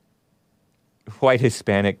 White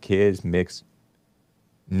Hispanic kids mixed.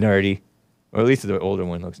 Nerdy. Or at least the older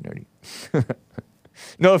one looks nerdy.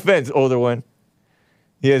 No offense, older one.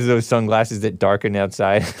 He has those sunglasses that darken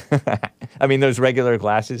outside. I mean, those regular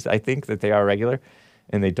glasses. I think that they are regular.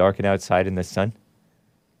 And they darken outside in the sun.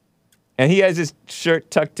 And he has his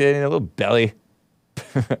shirt tucked in and a little belly.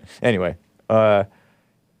 Anyway,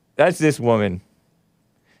 that's this woman.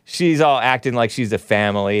 She's all acting like she's a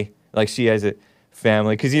family, like she has a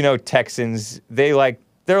family. Because, you know, Texans, they're a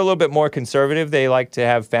little bit more conservative. They like to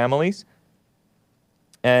have families.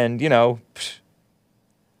 And, you know,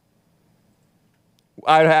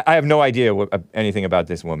 I have no idea anything about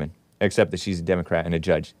this woman, except that she's a Democrat and a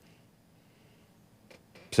judge.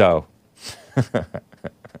 So,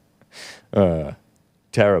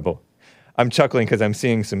 terrible. I'm chuckling because I'm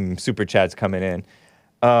seeing some super chats coming in.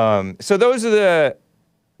 So those are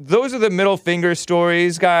the middle finger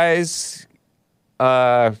stories, guys.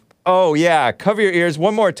 Oh yeah, cover your ears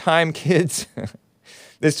one more time, kids.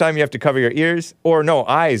 This time you have to cover your ears, or no,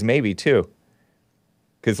 eyes maybe too.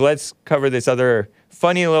 Because let's cover this other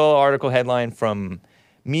funny little article headline from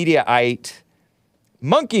Mediaite.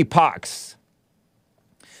 Monkeypox.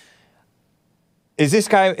 Is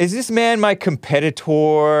this man my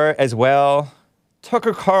competitor as well?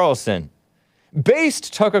 Tucker Carlson.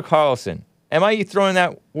 Based Tucker Carlson. Am I throwing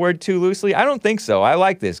that word too loosely? I don't think so. I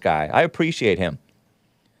like this guy. I appreciate him.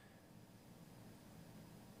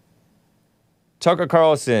 Tucker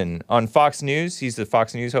Carlson on Fox News. He's the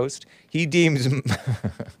Fox News host. He deems...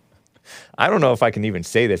 I don't know if I can even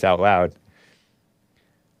say this out loud.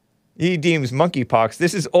 He deems monkeypox...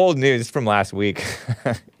 This is old news from last week.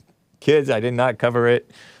 Kids, I did not cover it.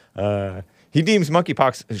 He deems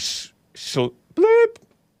monkeypox bleep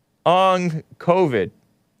on COVID.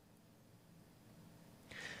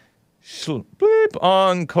 Bleep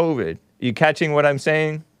on COVID. You catching what I'm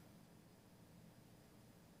saying?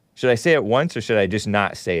 Should I say it once or should I just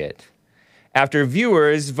not say it? After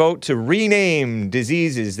viewers vote to rename this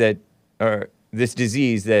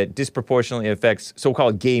disease that disproportionately affects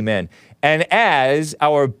so-called gay men. And as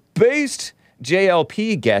our based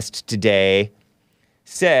JLP guest today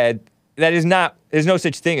said, there's no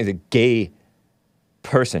such thing as a gay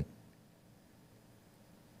person.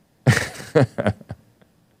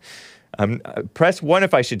 Press 1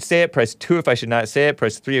 if I should say it. Press 2 if I should not say it.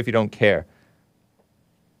 Press 3 if you don't care.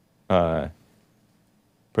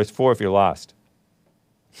 Press 4 if you're lost.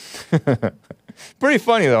 Pretty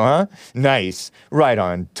funny, though, huh? Nice. Right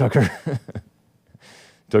on, Tucker.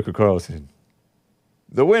 Tucker Carlson.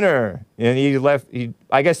 The winner. And he left.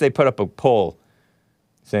 I guess they put up a poll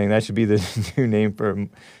saying that should be the new name for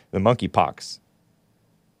the monkeypox.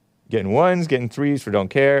 Getting 1s, getting 3s for don't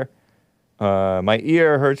care. My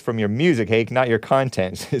ear hurts from your music, Hake, not your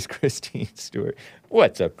content, says Christine Stewart.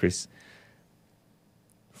 What's up, Chris?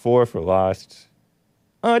 4 for lost.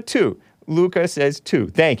 2. Luca says 2.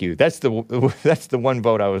 Thank you. That's the one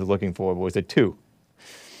vote I was looking for, was a 2.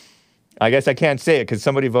 I guess I can't say it because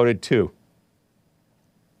somebody voted 2.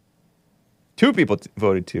 2 people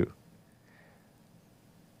voted 2.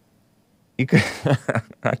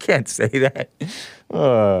 I can't say that.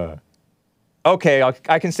 Okay,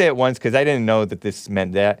 I can say it once because I didn't know that this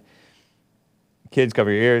meant that. Kids,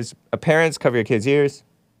 cover your ears. Parents, cover your kids' ears.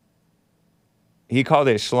 He called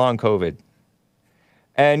it schlong COVID.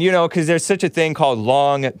 And, because there's such a thing called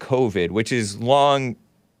long COVID, which is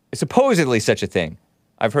supposedly such a thing.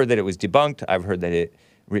 I've heard that it was debunked. I've heard that it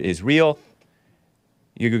is real.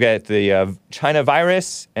 You could get the China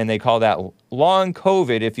virus, and they call that long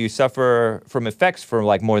COVID if you suffer from effects for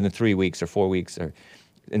like more than 3 weeks or 4 weeks. Or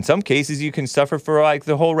in some cases, you can suffer for like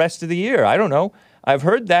the whole rest of the year. I don't know. I've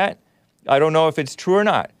heard that. I don't know if it's true or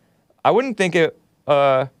not. I wouldn't think it...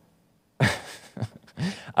 I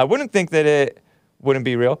wouldn't think that it wouldn't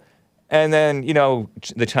be real. And then,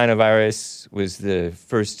 the China virus was the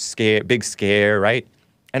first big scare, right?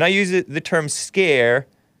 And I use the term scare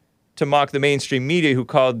to mock the mainstream media who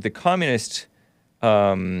called the communist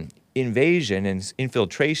invasion and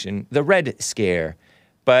infiltration the Red Scare.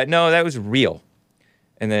 But no, that was real.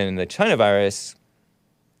 And then the China virus,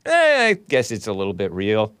 I guess it's a little bit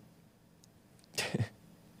real.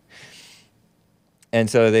 And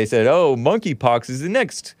so they said, oh, monkeypox is the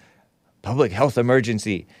next public health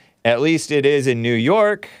emergency. At least it is in New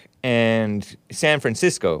York and San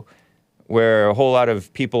Francisco, where a whole lot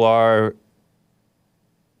of people are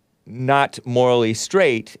not morally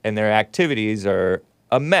straight and their activities are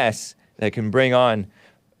a mess that can bring on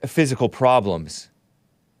physical problems.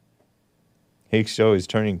 Hake's show is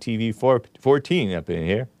turning TV 14 up in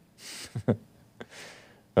here.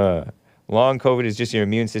 Long COVID is just your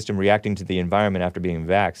immune system reacting to the environment after being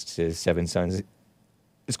vaxxed, says Seven Sons.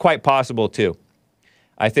 It's quite possible, too.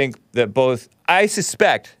 I think that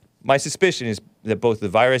my suspicion is that both the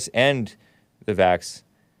virus and the vax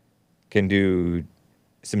can do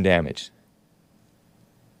some damage.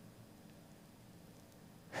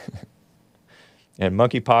 And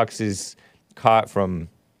monkeypox is caught from,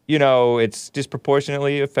 it's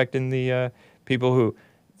disproportionately affecting the people who,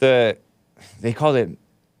 they call it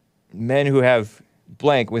men who have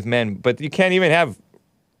blank with men, but you can't even have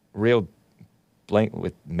real blank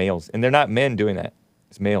with males. And they're not men doing that.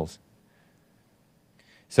 It's males.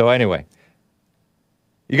 So anyway,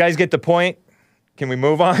 you guys get the point? Can we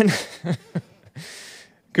move on?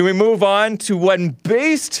 Can we move on to one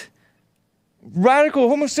based radical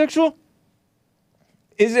homosexual?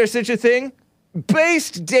 Is there such a thing?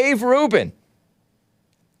 Based Dave Rubin.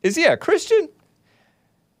 Is he a Christian?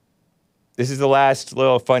 This is the last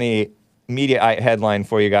little funny media headline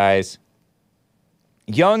for you guys.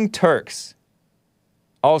 Young Turks,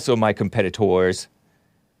 also my competitors,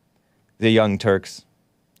 the Young Turks.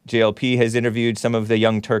 JLP has interviewed some of the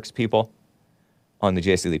Young Turks people on the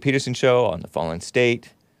Jesse Lee Peterson show, on the Fallen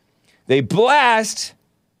State. They blast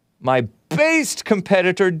my based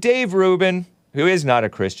competitor, Dave Rubin, who is not a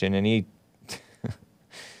Christian, and he's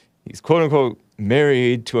quote-unquote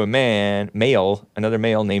married to another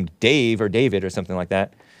male named Dave or David or something like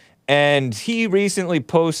that. And he recently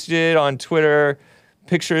posted on Twitter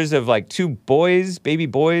pictures of like 2 boys, baby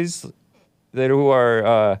boys, who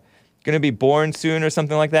are going to be born soon or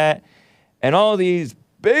something like that. And all these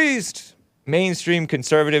based mainstream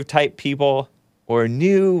conservative type people or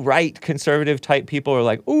new right conservative type people are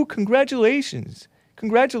like, oh, congratulations.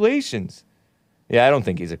 Congratulations. Yeah, I don't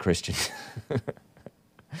think he's a Christian.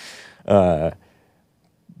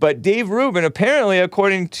 But Dave Rubin, apparently,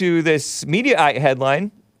 according to this media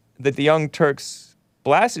headline that the Young Turks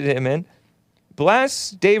blasted him in, blasts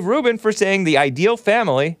Dave Rubin for saying the ideal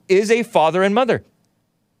family is a father and mother.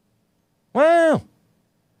 Wow.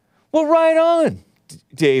 Well, right on,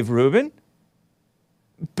 Dave Rubin.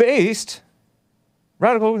 Based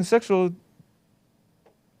radical homosexual.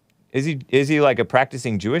 Is he like a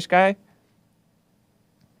practicing Jewish guy?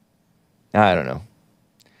 I don't know.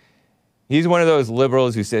 He's one of those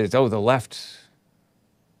liberals who says, oh, the left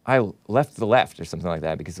I left the left or something like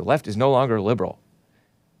that because the left is no longer liberal.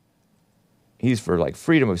 He's for like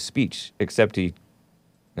freedom of speech, except I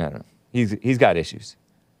don't know. He's got issues.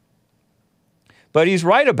 But he's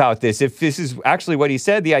right about this. If this is actually what he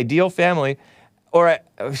said, the ideal family,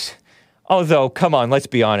 although, come on, let's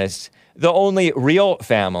be honest. The only real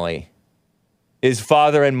family is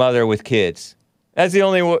father and mother with kids. That's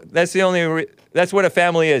what a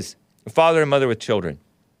family is. A father and mother with children.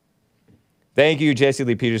 Thank you, Jesse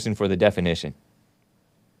Lee Peterson, for the definition.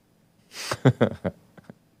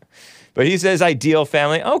 But he says ideal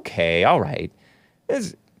family. Okay, all right.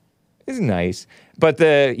 It's nice. But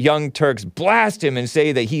the Young Turks blast him and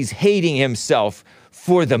say that he's hating himself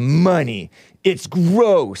for the money. It's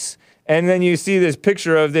gross. And then you see this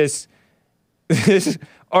picture of this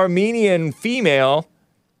Armenian woman,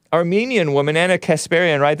 Anna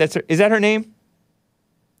Kasparian, right? Is that her name?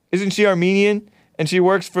 Isn't she Armenian? And she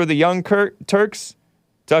works for the Young Turks?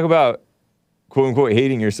 Talk about, quote unquote,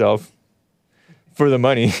 hating yourself for the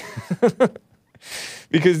money.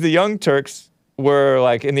 Because the Young Turks were,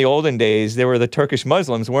 like, in the olden days, they were the Turkish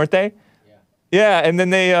Muslims, weren't they? Yeah, and then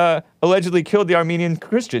they allegedly killed the Armenian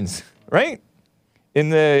Christians, right? In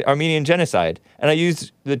the Armenian genocide. And I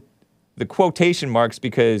used the quotation marks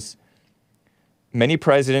because many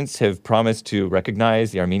presidents have promised to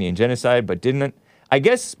recognize the Armenian genocide, but didn't. I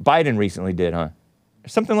guess Biden recently did, huh?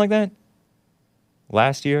 Something like that?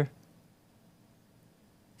 Last year?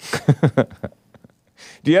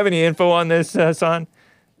 Do you have any info on this, Hassan?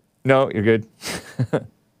 No, you're good.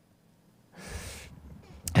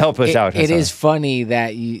 Help us out, Hassan. It is funny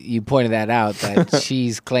that you pointed that out, that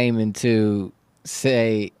she's claiming to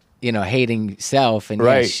say, hating self, and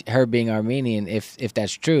right. Her being Armenian. If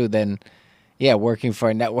that's true, then, working for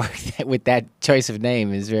a network with that choice of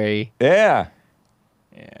name is very... Yeah,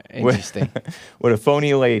 interesting. What a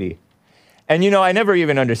phony lady. And, I never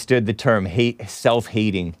even understood the term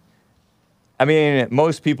self-hating. I mean,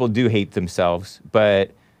 most people do hate themselves,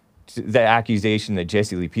 but the accusation that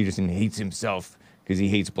Jesse Lee Peterson hates himself because he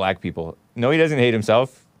hates black people. No, he doesn't hate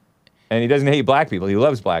himself, and he doesn't hate black people. He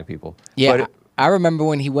loves black people. Yeah, but I remember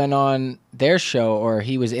when he went on their show, or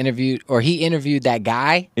he interviewed that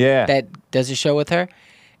guy that does a show with her,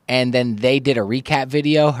 and then they did a recap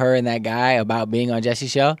video, her and that guy, about being on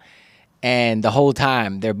Jesse's show, and the whole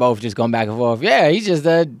time they're both just going back and forth. Yeah, he's just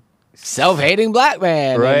a self-hating black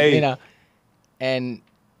man, right? And, and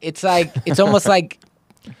it's like, it's almost like,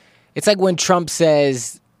 it's like when Trump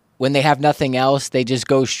says when they have nothing else, they just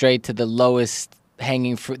go straight to the lowest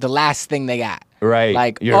hanging fruit, the last thing they got. Right.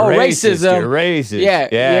 Like, you're racist, racism. You're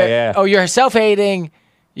racist. Yeah. Oh, you're self-hating.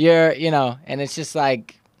 And it's just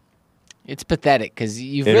like, it's pathetic because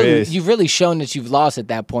you've really shown that you've lost at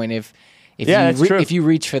that point if you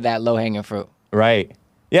reach for that low-hanging fruit. Right.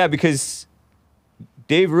 Yeah, because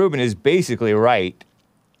Dave Rubin is basically right.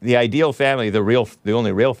 The ideal family, the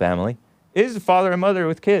only real family, is the father and mother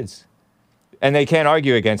with kids. And they can't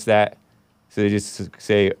argue against that. So they just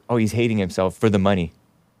say, oh, he's hating himself for the money.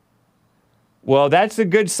 Well, that's a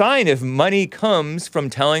good sign if money comes from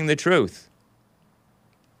telling the truth.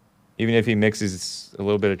 Even if he mixes a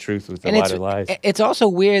little bit of truth with a lot of lies. It's also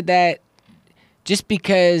weird that just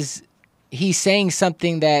because he's saying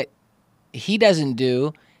something that he doesn't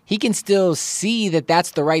do, he can still see that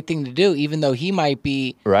that's the right thing to do, even though he might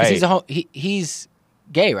be... Right. He's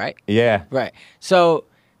gay, right? Yeah. Right. So,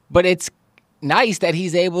 but it's nice that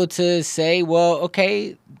he's able to say, well,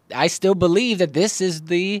 okay, I still believe that this is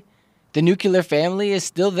the nuclear family is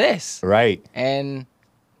still this. Right. And,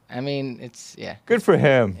 I mean, it's, good for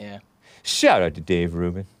him. Yeah. Shout out to Dave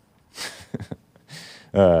Rubin.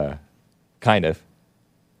 Kind of.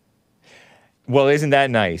 Well, isn't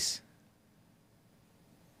that nice?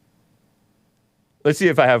 Let's see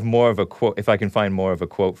if I have more of a quote, if I can find more of a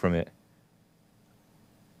quote from it.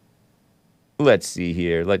 Let's see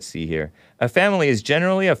here. A family is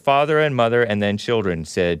generally a father and mother and then children,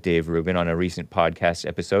 said Dave Rubin on a recent podcast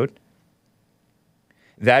episode.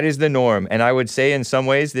 That is the norm, and I would say in some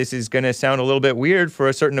ways this is going to sound a little bit weird for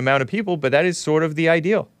a certain amount of people, but that is sort of the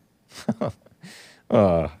ideal.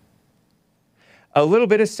 A little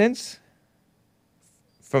bit of sense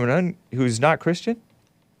from who's not Christian.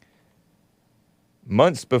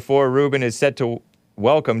 Months before Rubin is set to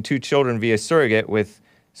welcome 2 children via surrogate with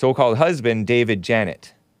so-called husband David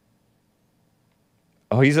Janet.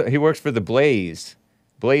 Oh, he works for the Blaze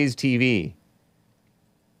TV.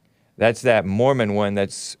 That's that Mormon one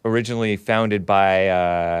that's originally founded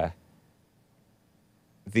by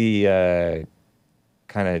the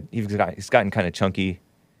kind of, he's gotten kind of chunky,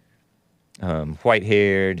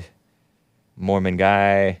 white-haired Mormon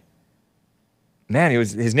guy. Man,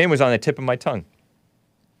 his name was on the tip of my tongue.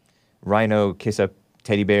 rhino kiss-up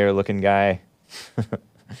teddy bear-looking guy.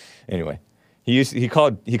 Anyway, he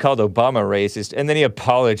called Obama racist, and then he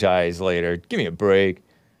apologized later. Give me a break.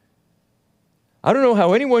 I don't know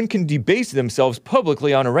how anyone can debase themselves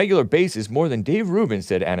publicly on a regular basis more than Dave Rubin,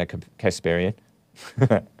 said Anna Kasparian.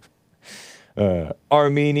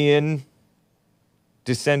 Armenian,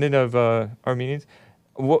 descendant of Armenians.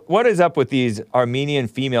 What is up with these Armenian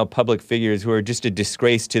female public figures who are just a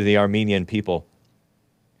disgrace to the Armenian people?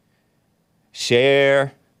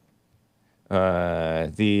 Cher,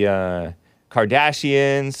 the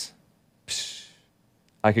Kardashians. Psh,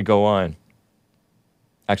 I could go on.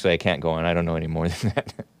 Actually, I can't go on. I don't know any more than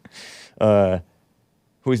that.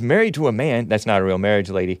 Who is married to a man, that's not a real marriage,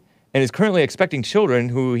 lady, and is currently expecting children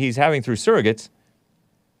who he's having through surrogates,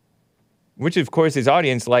 which, of course, his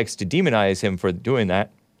audience likes to demonize him for doing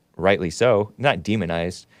that. Rightly so. Not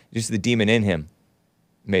demonized. Just the demon in him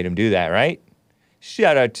made him do that, right?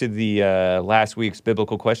 Shout out to the last week's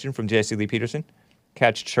biblical question from Jesse Lee Peterson.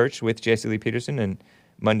 Catch Church with Jesse Lee Peterson, and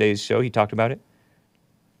Monday's show, he talked about it.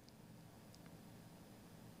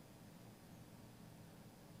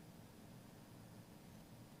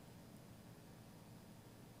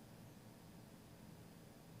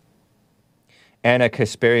 Anna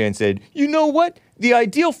Kasparian said, you know what? The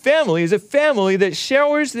ideal family is a family that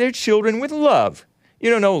showers their children with love. You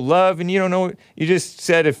don't know love, and you don't know, you just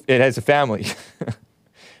said if it has a family.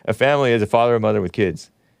 A family is a father and mother with kids.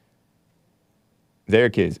 Their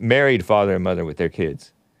kids. Married father and mother with their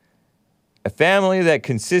kids. A family that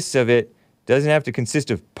consists of it doesn't have to consist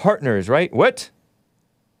of partners, right? What?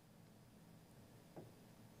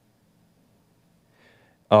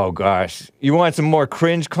 Oh, gosh. You want some more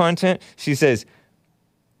cringe content? She says,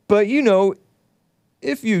 but you know,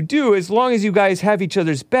 if you do, as long as you guys have each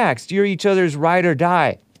other's backs, you're each other's ride or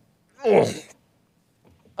die. Ugh.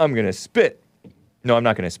 I'm going to spit. No, I'm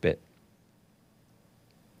not going to spit.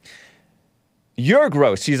 You're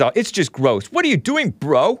gross. She's all, it's just gross. What are you doing,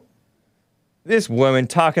 bro? This woman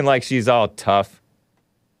talking like she's all tough.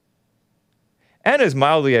 Anna's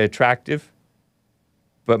mildly attractive,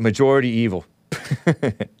 but majority evil.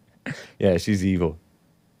 Yeah, she's evil.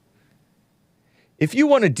 If you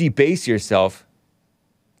want to debase yourself,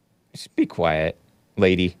 just be quiet,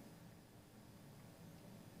 lady.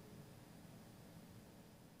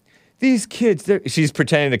 These kids, she's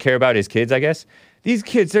pretending to care about his kids, I guess. These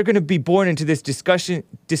kids, they're going to be born into this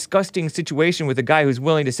disgusting situation with a guy who's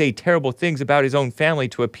willing to say terrible things about his own family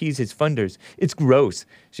to appease his funders. It's gross,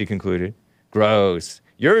 she concluded. Gross.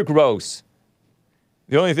 You're gross.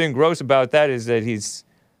 The only thing gross about that is that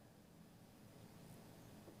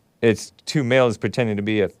it's two males pretending to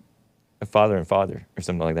be a father and father or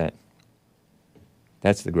something like that.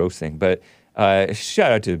 That's the gross thing. But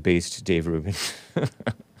shout out to the based Dave Rubin.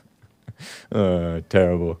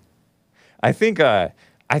 Terrible. I think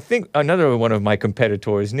another one of my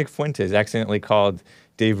competitors, Nick Fuentes, accidentally called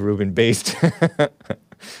Dave Rubin based.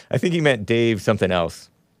 I think he meant Dave something else.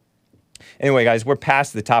 Anyway, guys, we're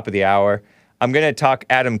past the top of the hour. I'm going to talk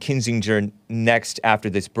Adam Kinzinger next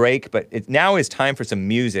after this break, but now is time for some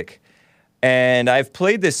music. And I've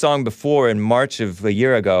played this song before in March of a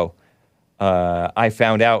year ago. I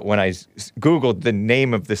found out when I Googled the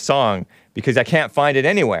name of the song because I can't find it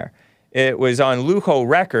anywhere. It was on Lujo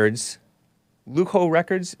Records. Lujo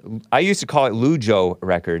Records? I used to call it Lujo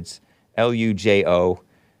Records. Lujo.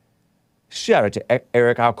 Shout out to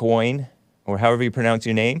Eric Alcoyne, or however you pronounce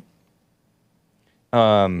your name.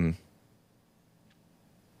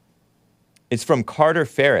 It's from Carter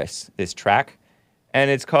Ferris, this track,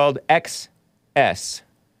 and it's called XS.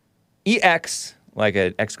 EX, like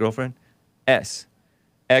an ex-girlfriend. S.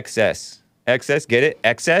 XS. XS, get it?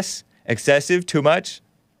 XS? Excessive, too much?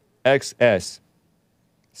 XS.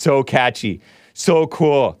 So catchy. So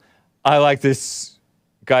cool. I like this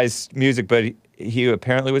guy's music, but he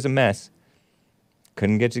apparently was a mess.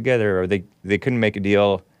 Couldn't get together, or they couldn't make a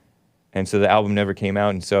deal, and so the album never came out,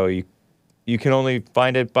 and so you can only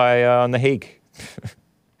find it by on the Hake.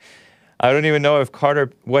 I don't even know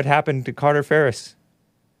what happened to Carter Ferris.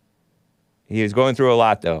 He is going through a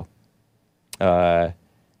lot, though.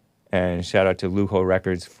 And shout out to Lujo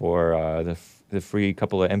Records for the free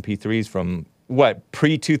couple of MP3s from,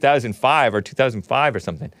 pre-2005 or 2005 or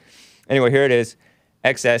something. Anyway, here it is.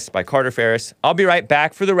 XS by Carter Ferris. I'll be right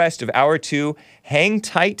back for the rest of Hour 2. Hang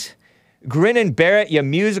tight. Grin and bear it, you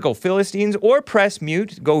musical Philistines, or press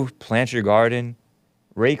mute. Go plant your garden,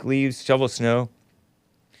 rake leaves, shovel snow.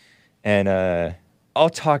 And I'll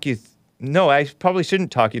talk you... No, I probably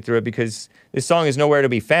shouldn't talk you through it because this song is nowhere to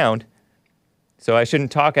be found. So I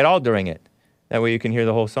shouldn't talk at all during it. That way you can hear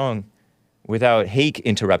the whole song without Hake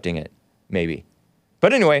interrupting it, maybe.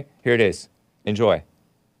 But anyway, here it is. Enjoy.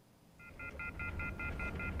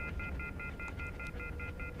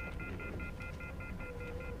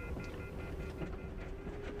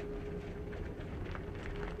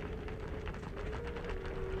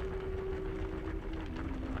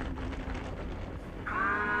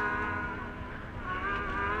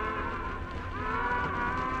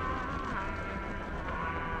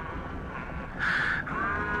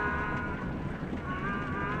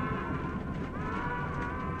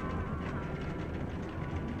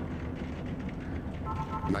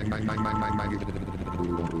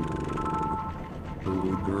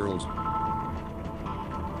 Girls.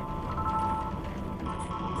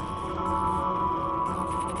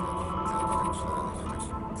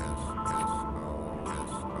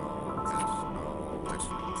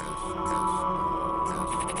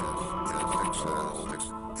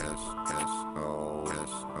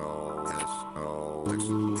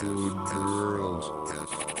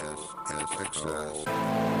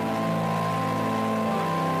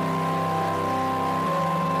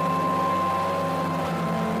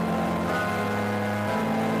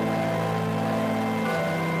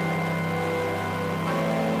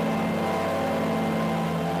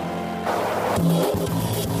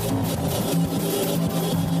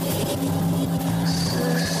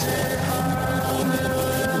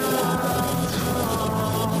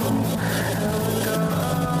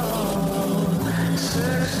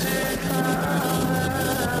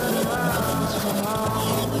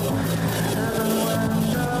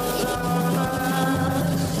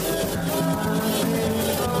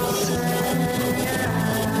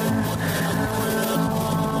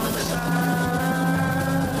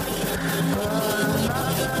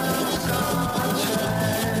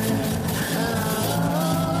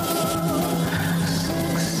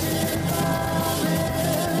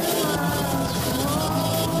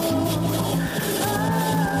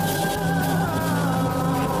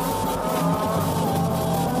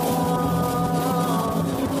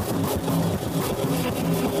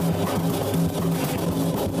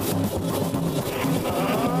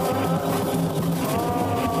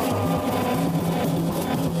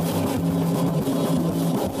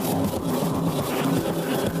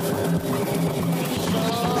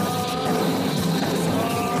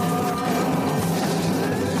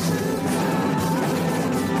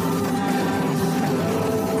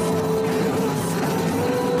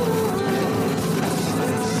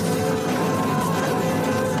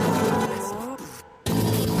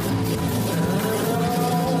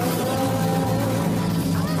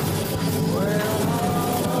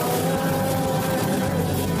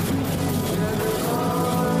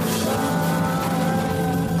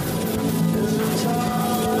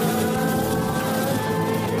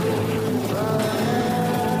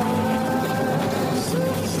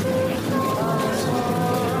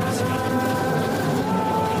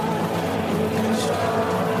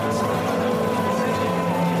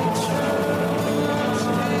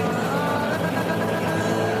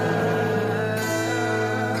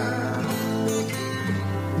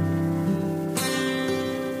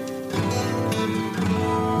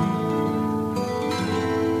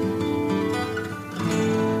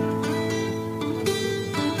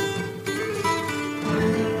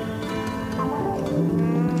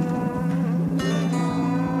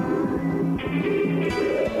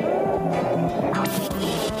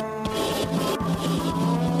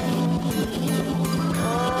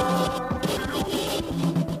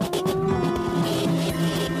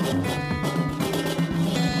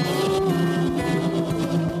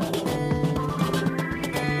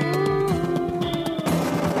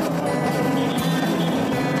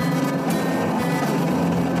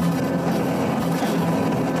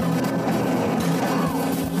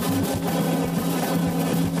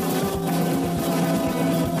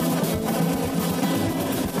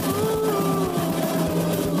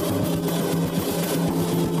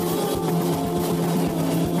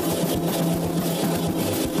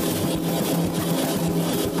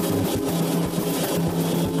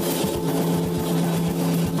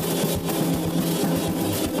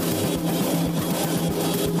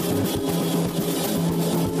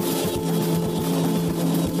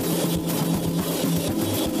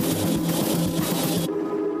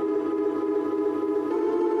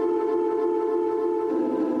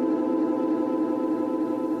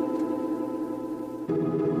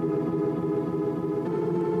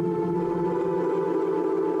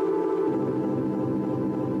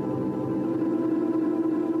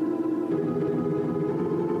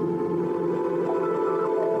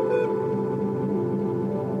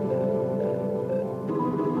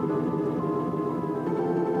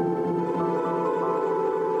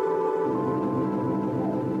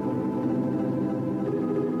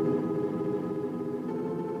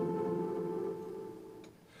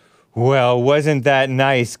 Well, wasn't that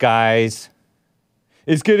nice, guys?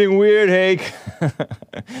 It's getting weird, Hake.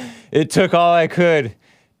 It took all I could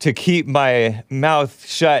to keep my mouth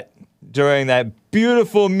shut during that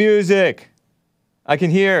beautiful music. I can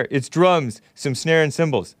hear its drums, some snare and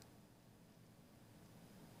cymbals.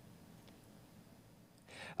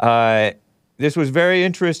 This was very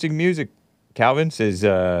interesting music, Calvin, says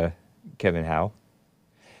Kevin Howe.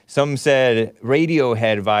 Some said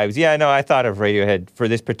Radiohead vibes. Yeah, no, I thought of Radiohead for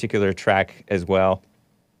this particular track as well.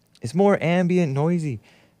 It's more ambient, noisy.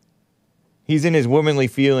 He's in his womanly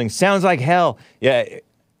feelings. Sounds like hell. Yeah,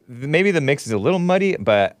 maybe the mix is a little muddy,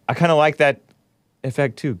 but I kind of like that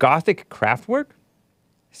effect too. Gothic Kraftwerk?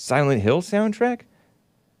 Silent Hill soundtrack?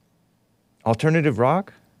 Alternative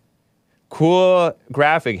rock? Cool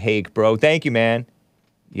graphic, Hake, bro. Thank you, man.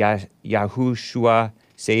 Yahushua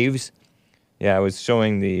saves. Yeah, I was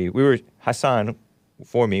showing Hassan,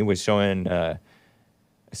 for me, was showing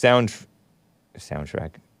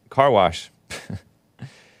soundtrack. Car wash.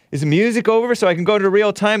 Is the music over so I can go to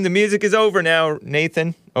real time? The music is over now,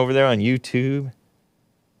 Nathan, over there on YouTube.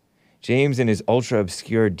 James and his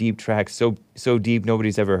ultra-obscure deep tracks, so deep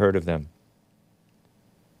nobody's ever heard of them.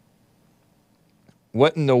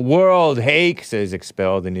 What in the world, Hake, says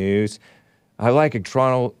Expel the News. I like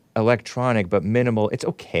electronic, but minimal. It's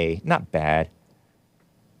okay, not bad.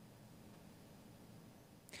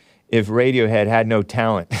 If Radiohead had no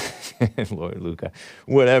talent. Lord Luca.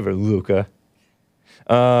 Whatever, Luca.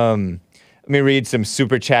 Let me read some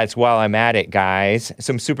super chats while I'm at it, guys.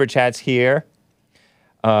 Some super chats here.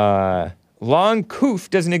 Long coof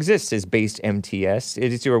doesn't exist, says Based MTS.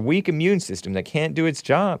 It is your weak immune system that can't do its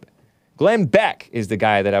job. Glenn Beck is the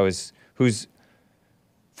guy that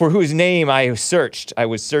for whose name I was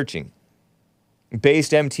searching.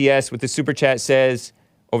 Based MTS with the super chat says,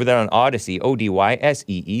 over there on Odyssey,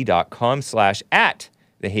 odysee.com/@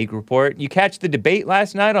 The Hake Report. You catch the debate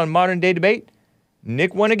last night on Modern Day Debate?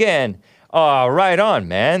 Nick won again. Oh, right on,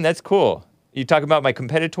 man. That's cool. You talking about my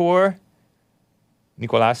competitor,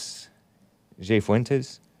 Nicolas J.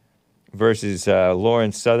 Fuentes, versus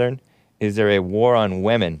Lawrence Southern. Is there a war on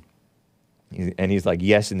women? And he's like,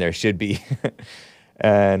 yes, and there should be.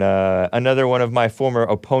 And another one of my former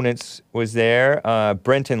opponents was there,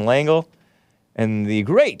 Brenton Langle, and the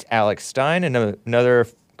great Alex Stein, and another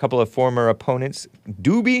couple of former opponents,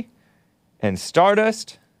 Doobie and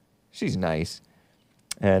Stardust. She's nice.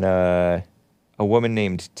 And a woman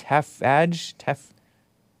named Taftadge.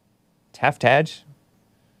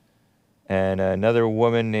 And another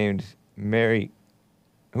woman named Mary.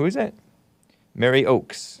 Who is that? Mary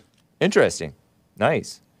Oakes. Interesting.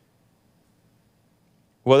 Nice.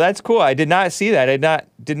 Well, that's cool. I did not see that. I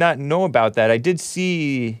did not know about that. I did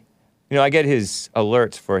see, I get his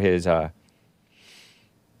alerts for his,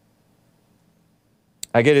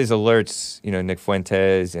 Nick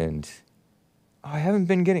Fuentes, and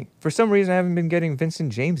for some reason I haven't been getting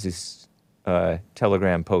Vincent James's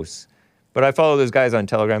Telegram posts. But I follow those guys on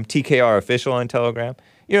Telegram, TKR Official on Telegram.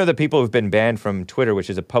 The people who've been banned from Twitter, which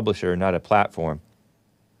is a publisher, not a platform.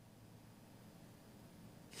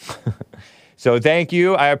 So thank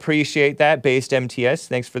you. I appreciate that, Based MTS.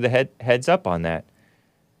 Thanks for the heads up on that.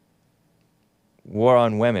 War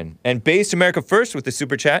on women. And Based America First with the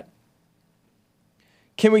super chat.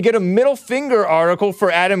 Can we get a middle finger article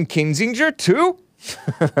for Adam Kinzinger, too?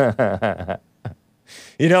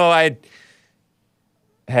 I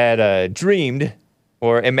had dreamed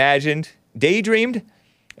or daydreamed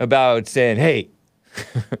about saying, hey,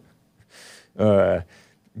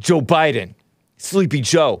 Joe Biden, Sleepy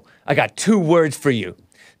Joe, I got 2 words for you.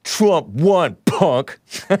 Trump won, punk.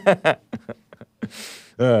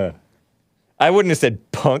 I wouldn't have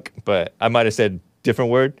said punk, but I might have said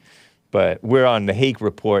different word. But we're on the Hake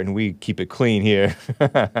Report, and we keep it clean here.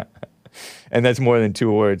 And that's more than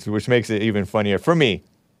 2 words, which makes it even funnier for me.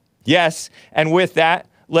 Yes, and with that,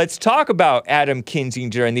 let's talk about Adam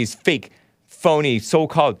Kinzinger and these fake, phony,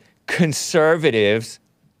 so-called conservatives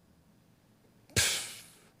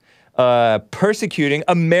persecuting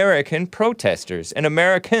American protesters and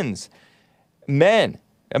American men.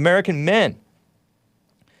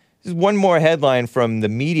 This is one more headline from the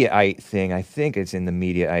Mediaite thing. I think it's in the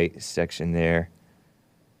Mediaite section there.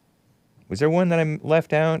 Was there one that I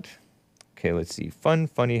left out? Okay, let's see.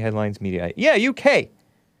 Funny headlines, Mediaite. Yeah, UK.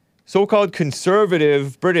 So-called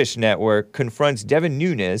conservative British network confronts Devin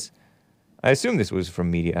Nunes. I assume this was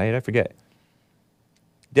from Mediaite. I forget.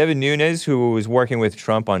 Devin Nunes, who was working with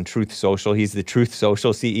Trump on Truth Social. He's the Truth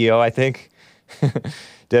Social CEO, I think.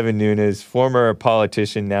 Devin Nunes, former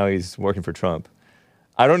politician. Now he's working for Trump.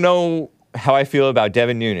 I don't know how I feel about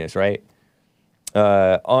Devin Nunes, right?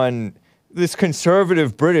 On This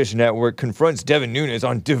conservative British network confronts Devin Nunes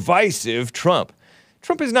on divisive Trump.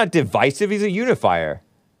 Trump is not divisive, he's a unifier.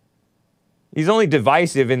 He's only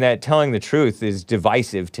divisive in that telling the truth is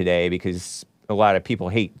divisive today because a lot of people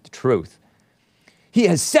hate the truth. He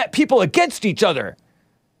has set people against each other,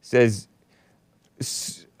 says,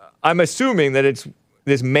 I'm assuming that it's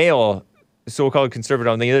this male so-called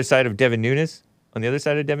conservative on the other side of Devin Nunes,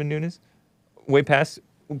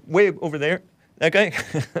 way over there, that guy,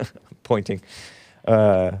 pointing.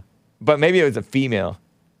 But maybe it was a female.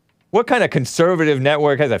 What kind of conservative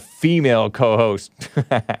network has a female co-host?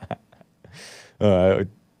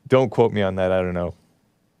 Don't quote me on that, I don't know.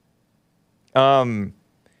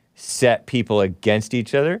 Set people against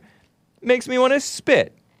each other makes me want to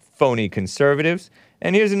spit. Phony conservatives.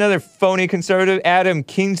 And here's another phony conservative, Adam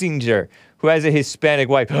Kinzinger, who has a Hispanic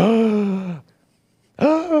wife.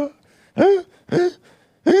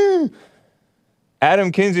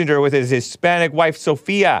 Adam Kinzinger with his Hispanic wife,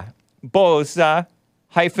 Sophia Bolsa-Holman.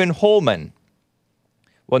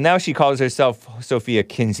 Well, now she calls herself Sophia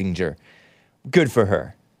Kinzinger. Good for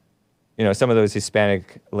her. You know, some of those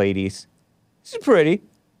Hispanic ladies. She's pretty.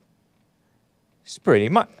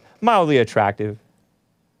 Mildly attractive.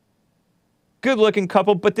 Good-looking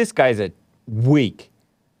couple, but this guy's a weak.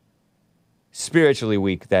 Spiritually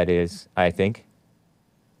weak, that is, I think.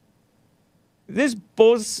 This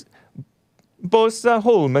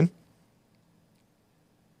Bolsa-Holman.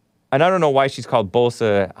 And I don't know why she's called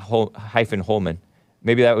Bolsa-Holman.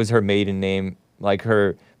 Maybe that was her maiden name. Like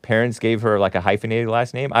her parents gave her like a hyphenated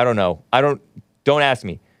last name. I don't know. Don't ask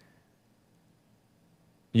me.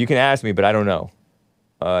 You can ask me, but I don't know.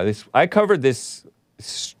 I covered this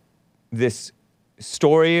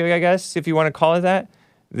story, I guess, if you want to call it that,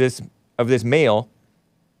 this male,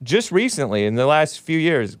 just recently in the last few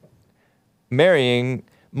years, marrying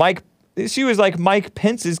Mike. She was like Mike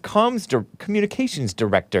Pence's communications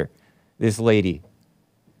director. This lady.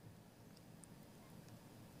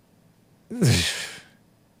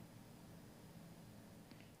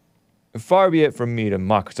 Far be it from me to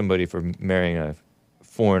mock somebody for marrying a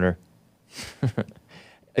foreigner.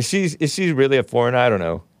 Is she really a foreigner? I don't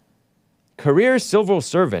know. Career civil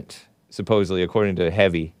servant, supposedly, according to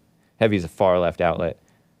Heavy. Heavy's a far-left outlet.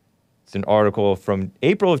 It's an article from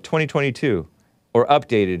April of 2022, or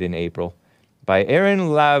updated in April, by Erin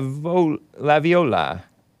Laviola,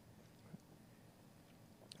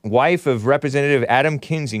 wife of Representative Adam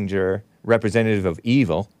Kinzinger, representative of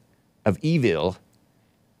Evil,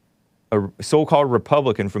 a so-called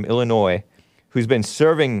Republican from Illinois, who's been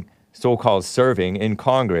serving in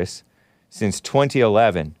Congress since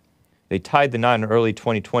 2011. They tied the knot in early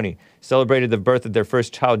 2020, celebrated the birth of their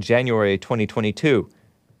first child January 2022.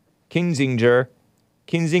 Kinzinger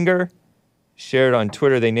shared on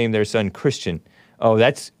Twitter they named their son Christian. Oh,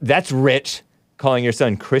 that's rich, calling your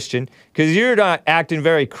son Christian, because you're not acting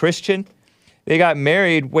very Christian. They got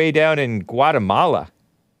married way down in Guatemala.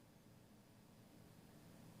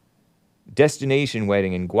 Destination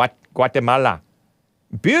wedding in Guatemala.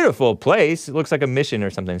 Beautiful place. It looks like a mission or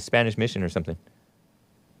something, a Spanish mission or something.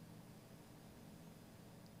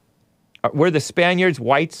 Were the Spaniards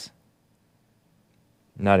whites?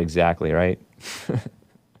 Not exactly, right?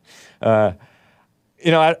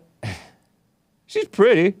 She's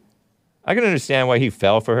pretty. I can understand why he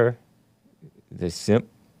fell for her. The simp.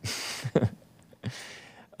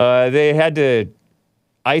 They had to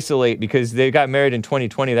isolate because they got married in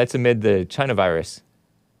 2020. That's amid the China virus.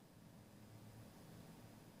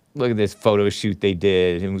 Look at this photo shoot they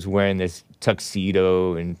did. He was wearing this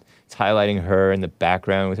tuxedo and it's highlighting her in the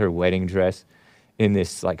background with her wedding dress in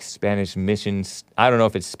this like Spanish mission. I don't know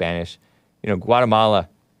if it's Spanish. Guatemala.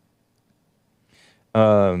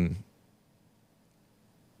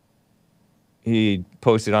 He was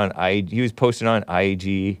posted on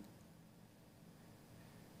IG.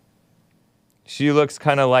 She looks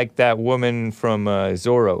kind of like that woman from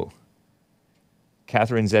Zorro,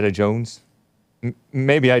 Catherine Zeta-Jones.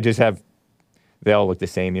 Maybe I just have, they all look the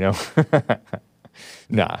same,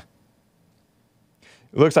 Nah.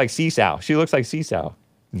 It looks like Seesaw. She looks like Seesaw.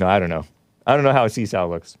 No, I don't know. I don't know how Seesaw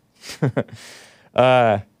looks.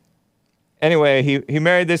 Anyway, he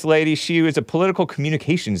married this lady. She was a political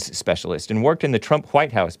communications specialist and worked in the Trump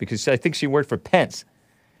White House because I think she worked for Pence.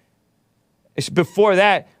 Before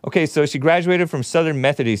that, okay, so she graduated from Southern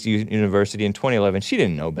Methodist University in 2011. She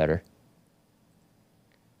didn't know better.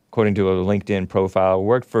 According to a LinkedIn profile,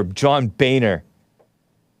 worked for John Boehner,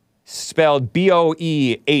 spelled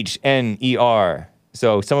Boehner.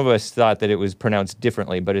 So some of us thought that it was pronounced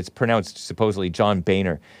differently, but it's pronounced supposedly John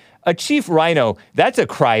Boehner. A chief rhino, that's a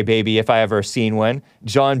crybaby if I ever seen one.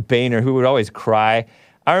 John Boehner, who would always cry.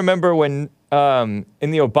 I remember when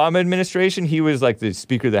in the Obama administration, he was like the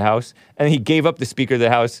Speaker of the House, and he gave up the Speaker of the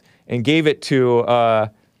House and gave it to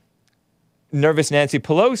nervous Nancy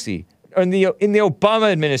Pelosi in the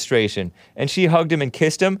Obama administration, and she hugged him and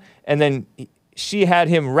kissed him, and then she had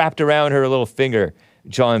him wrapped around her little finger,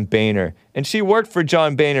 John Boehner, and she worked for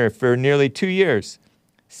John Boehner for nearly 2 years,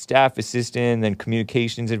 staff assistant, then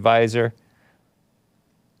communications advisor.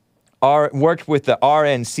 Worked with the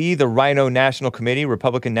RNC, the Rhino National Committee,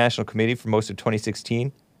 Republican National Committee, for most of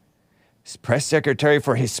 2016. Press secretary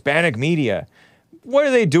for Hispanic media. What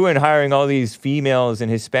are they doing hiring all these females and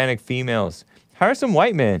Hispanic females? Hire some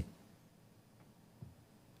white men.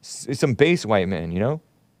 Some base white men, you know?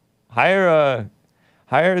 Hire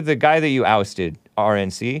the guy that you ousted,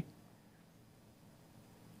 RNC.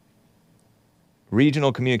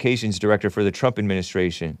 Regional Communications Director for the Trump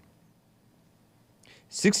administration.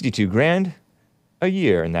 62 grand a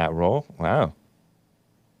year in that role. Wow.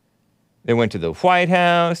 They went to the White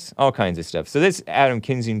House, all kinds of stuff. So this Adam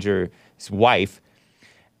Kinzinger's wife.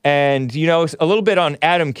 And, you know, a little bit on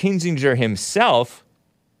Adam Kinzinger himself.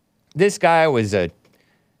 This guy was a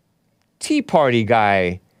Tea Party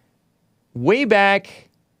guy way back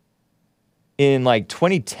in like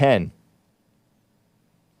 2010.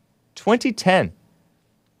 2010.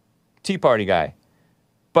 Tea Party guy.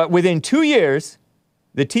 But within 2 years,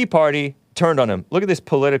 the Tea Party turned on him. Look at this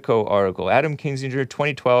Politico article. Adam Kinzinger,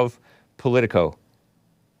 2012, Politico.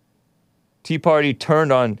 Tea Party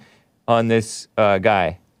turned on this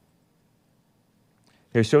guy.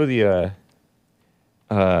 Here, show the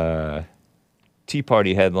Tea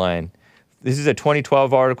Party headline. This is a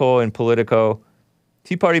 2012 article in Politico.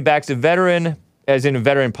 Tea Party backs a veteran, as in a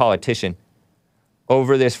veteran politician,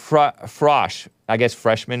 over this frosh, I guess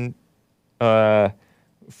freshman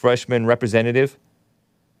representative.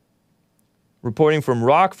 Reporting from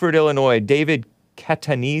Rockford, Illinois, David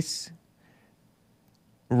Catanese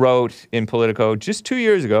wrote in Politico just 2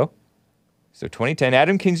 years ago, so 2010,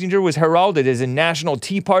 Adam Kinzinger was heralded as a national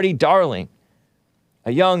Tea Party darling,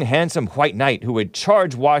 a young, handsome white knight who would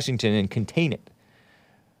charge Washington and contain it.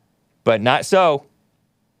 But not so.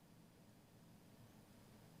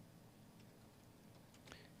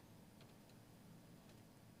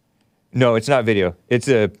 No, it's not video. It's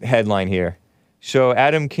a headline here. Show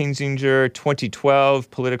Adam Kinzinger, 2012,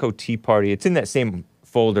 Politico Tea Party. It's in that same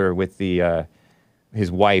folder with the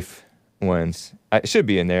his wife ones. It should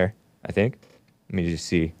be in there, I think. Let me just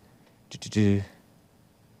see.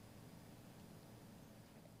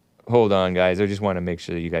 Hold on, guys. I just want to make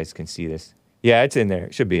sure that you guys can see this. Yeah, it's in there.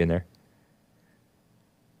 It should be in there.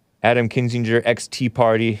 Adam Kinzinger, ex-Tea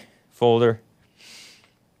Party folder.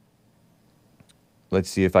 Let's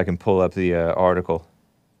see if I can pull up the article.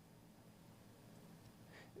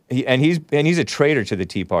 He's a traitor to the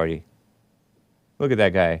Tea Party. Look at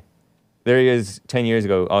that guy. There he is 10 years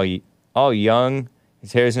ago, all young.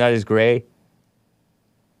 His hair's not as gray.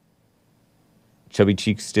 Chubby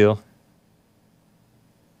cheeks still.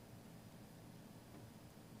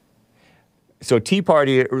 So Tea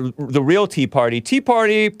Party, the real Tea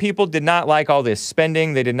Party people did not like all this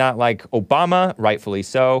spending. They did not like Obama, rightfully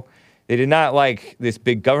so. They did not like this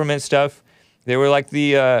big government stuff. They were like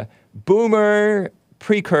the boomer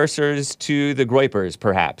precursors to the Groypers,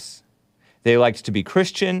 perhaps. They liked to be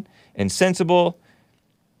Christian and sensible,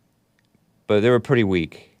 but they were pretty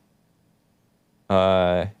weak.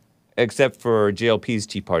 Except for JLP's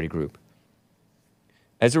Tea Party group.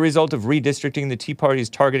 As a result of redistricting, the Tea Party is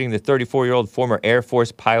targeting the 34-year-old former Air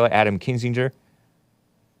Force pilot Adam Kinzinger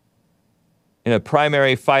in a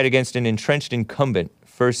primary fight against an entrenched incumbent,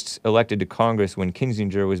 first elected to Congress when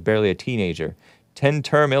Kinzinger was barely a teenager.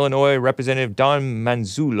 10-term Illinois Representative Don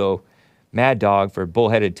Manzullo, Mad Dog for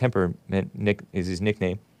bullheaded temperament is his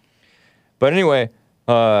nickname. But anyway,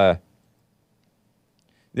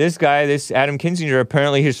 this guy, this Adam Kinzinger,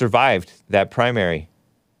 apparently he survived that primary.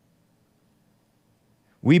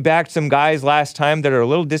 We backed some guys last time that are a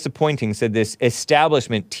little disappointing, said this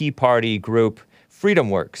establishment Tea Party group,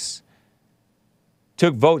 Freedom Works.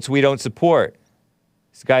 Took votes we don't support.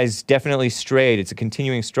 This guy's definitely strayed. It's a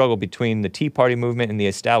continuing struggle between the Tea Party movement and the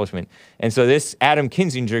establishment. And so this Adam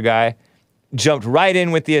Kinzinger guy jumped right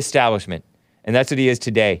in with the establishment. And that's what he is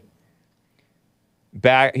today.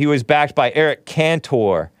 He was backed by Eric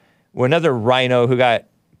Cantor, another rhino who got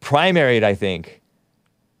primaried, I think.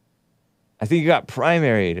 I think he got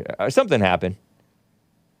primaried, or something happened.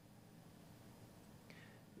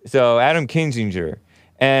 So Adam Kinzinger.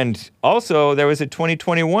 And also there was a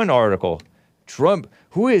 2021 article. Trump,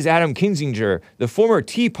 who is Adam Kinzinger, the former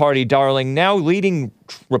Tea Party darling, now leading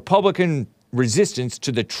Republican resistance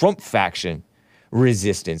to the Trump faction.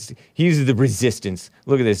 resistance. He's the resistance.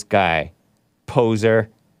 Look at this guy. Poser.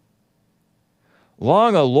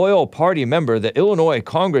 Long a loyal party member, the Illinois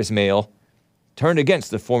Congress male turned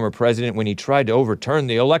against the former president when he tried to overturn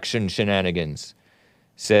the election shenanigans,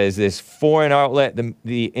 says this foreign outlet,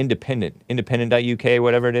 the independent.uk,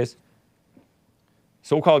 whatever it is.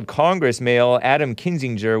 So-called Congress male Adam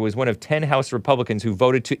Kinzinger was one of 10 House Republicans who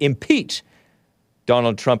voted to impeach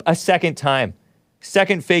Donald Trump a second time.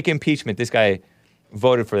 Second fake impeachment. This guy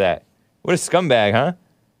voted for that. What a scumbag, huh?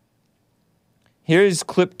 Here's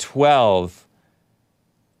clip 12.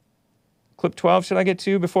 Clip 12 should I get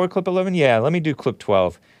to before clip 11? Yeah, let me do clip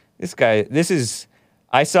 12. This guy,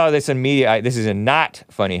 I saw this on Mediaite. This is a not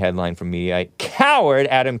funny headline from Mediaite. Coward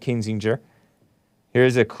Adam Kinzinger.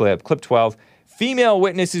 Here's a clip. Clip 12. Female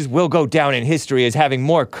witnesses will go down in history as having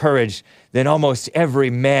more courage than almost every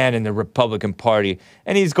man in the Republican Party.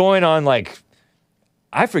 And he's going on like,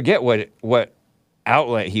 I forget what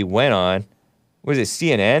outlet he went on. Was it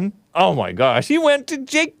CNN? Oh my gosh, he went to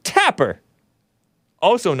Jake Tapper.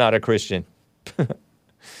 Also not a Christian.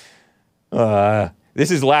 This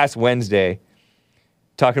is last Wednesday.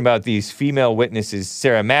 Talking about these female witnesses,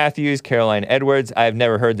 Sarah Matthews, Caroline Edwards. I've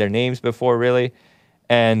never heard their names before, really.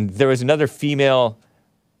 And there was another female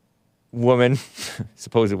woman,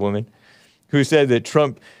 supposed woman, who said that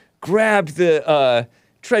Trump tried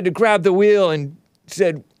to grab the wheel and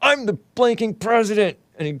said, "I'm the blanking president."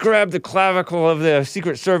 And he grabbed the clavicle of the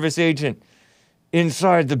Secret Service agent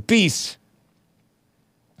inside the beast.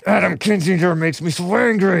 Adam Kinzinger makes me so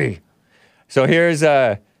angry. So here's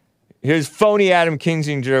phony Adam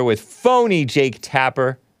Kinzinger with phony Jake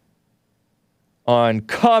Tapper on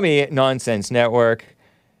Commie Nonsense Network.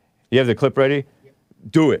 You have the clip ready? Yep.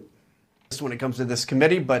 Do it. When it comes to this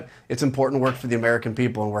committee, but it's important work for the American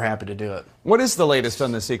people, and we're happy to do it. What is the latest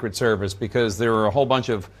on the Secret Service? Because there were a whole bunch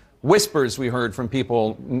of whispers we heard from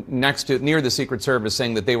people near the Secret Service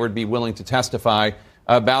saying that they would be willing to testify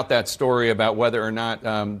about that story, about whether or not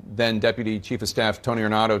then Deputy Chief of Staff Tony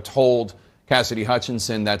Ornato told Cassidy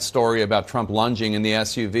Hutchinson that story about Trump lunging in the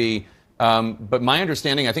SUV. But my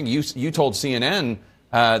understanding, I think you told CNN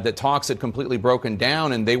that talks had completely broken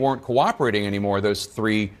down and they weren't cooperating anymore, those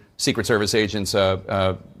three Secret Service agents,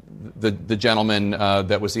 the gentleman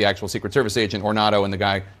that was the actual Secret Service agent, Ornato, and the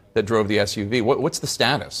guy that drove the SUV. What's the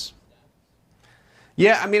status?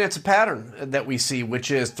 Yeah, I mean, it's a pattern that we see,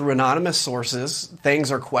 which is through anonymous sources, things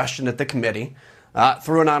are questioned at the committee.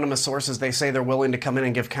 Through anonymous sources, they say they're willing to come in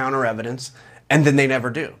and give counter evidence, and then they never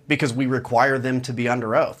do because we require them to be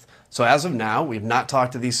under oath. So as of now, we've not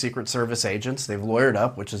talked to these Secret Service agents. They've lawyered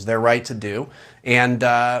up, which is their right to do. And,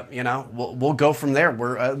 we'll go from there.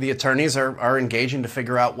 The attorneys are engaging to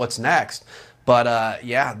figure out what's next. But,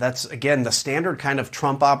 yeah, that's, again, the standard kind of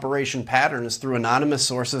Trump operation pattern is through anonymous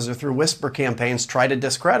sources or through whisper campaigns, try to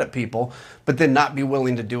discredit people, but then not be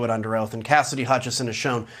willing to do it under oath. And Cassidy Hutchinson has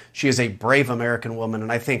shown she is a brave American woman.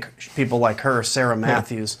 And I think people like her, Sarah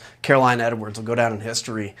Matthews, Caroline Edwards will go down in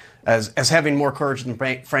history as having more courage than,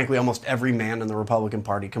 frankly, almost every man in the Republican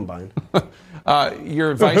Party combined.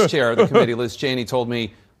 Your vice chair of the committee, Liz Cheney, told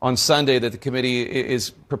me on Sunday that the committee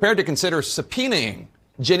is prepared to consider subpoenaing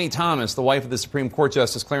Ginny Thomas, the wife of the Supreme Court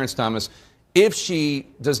Justice Clarence Thomas, if she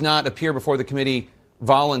does not appear before the committee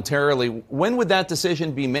voluntarily. When would that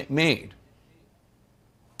decision be made?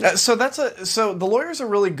 So the lawyers are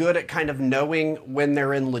really good at kind of knowing when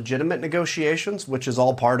they're in legitimate negotiations, which is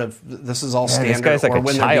all part of this is all standard, or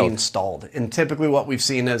when they're being stalled. And typically what we've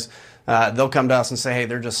seen is they'll come to us and say, hey,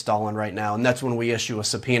 they're just stalling right now. And that's when we issue a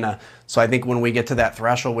subpoena. So I think when we get to that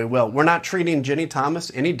threshold, we will. We're not treating Ginny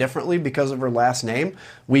Thomas any differently because of her last name.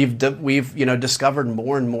 We've discovered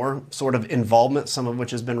more and more sort of involvement, some of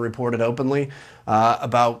which has been reported openly,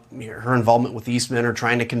 about her involvement with Eastman or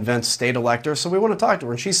trying to convince state electors. So we want to talk to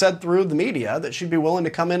her. And she said through the media that she'd be willing to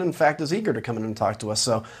come in. In fact, is eager to come in and talk to us.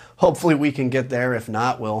 So hopefully we can get there. If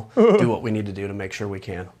not, we'll do what we need to do to make sure we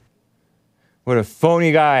can. What a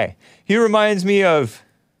phony guy. He reminds me of,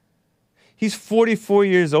 he's 44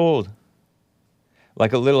 years old.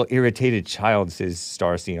 Like a little irritated child, says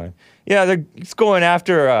Star Sion. Yeah, it's going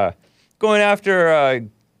after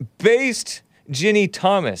based Ginny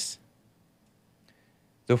Thomas,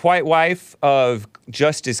 the white wife of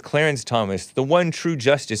Justice Clarence Thomas, the one true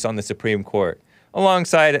justice on the Supreme Court,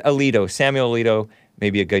 alongside Alito, Samuel Alito,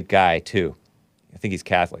 maybe a good guy too. I think he's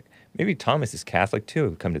Catholic. Maybe Thomas is Catholic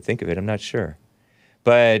too, come to think of it, I'm not sure.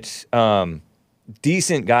 But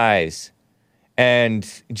decent guys.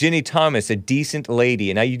 And Ginny Thomas, a decent lady.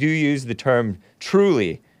 And now you do use the term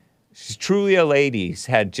truly. She's truly a lady. She's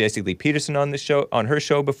had Jesse Lee Peterson on her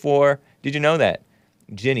show before. Did you know that?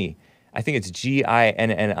 Ginny. I think it's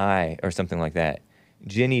Ginni or something like that.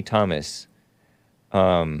 Ginny Thomas,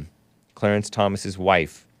 Clarence Thomas's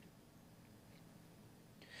wife.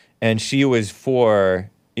 And she was for,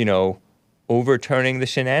 overturning the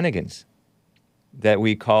shenanigans that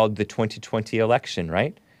we called the 2020 election,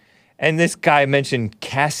 right? And this guy mentioned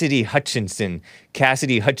Cassidy Hutchinson.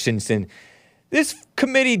 This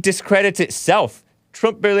committee discredits itself.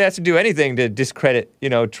 Trump barely has to do anything to discredit,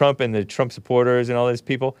 Trump and the Trump supporters and all these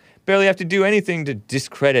people. Barely have to do anything to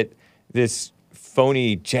discredit this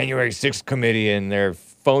phony January 6th committee and their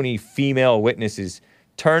phony female witnesses,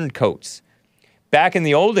 turncoats. Back in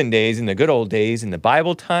the olden days, in the good old days, in the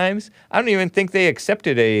Bible times, I don't even think they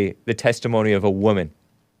accepted the testimony of a woman.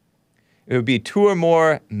 It would be 2 or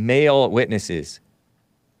more male witnesses.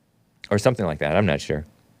 Or something like that, I'm not sure.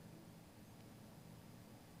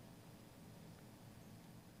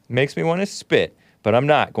 Makes me want to spit, but I'm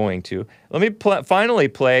not going to. Let me finally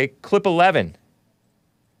play clip 11.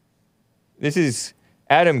 This is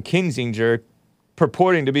Adam Kinzinger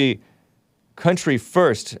purporting to be country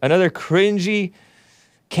first. Another cringy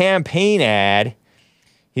campaign ad.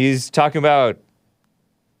 He's talking about,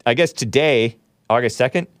 I guess today, August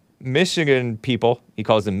 2nd, Michigan people. He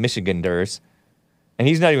calls them Michiganders. And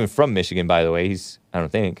he's not even from Michigan, by the way. I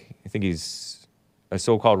think he's a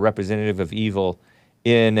so-called representative of evil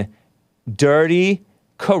in dirty,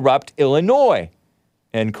 corrupt Illinois.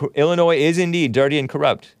 And Illinois is indeed dirty and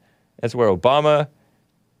corrupt. That's where Obama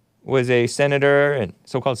was a senator and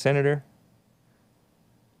so-called senator.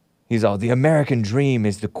 He's all, the American dream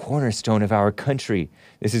is the cornerstone of our country.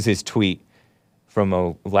 This is his tweet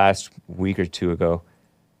from last week or two ago.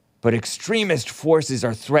 But extremist forces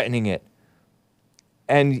are threatening it.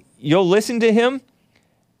 And you'll listen to him,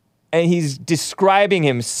 and he's describing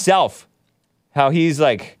himself, how he's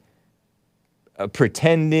like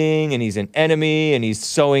pretending, and he's an enemy, and he's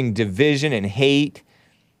sowing division and hate,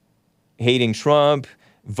 hating Trump,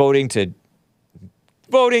 voting to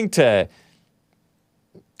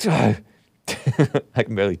I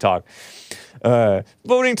can barely talk.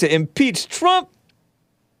 Voting to impeach Trump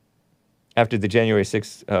after the January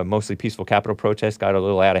 6th mostly peaceful Capitol protest got a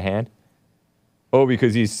little out of hand. Oh,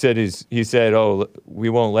 because he said, oh, we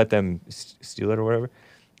won't let them steal it or whatever.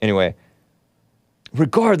 Anyway,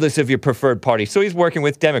 regardless of your preferred party. So he's working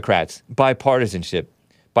with Democrats. Bipartisanship.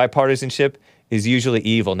 Bipartisanship is usually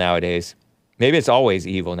evil nowadays. Maybe it's always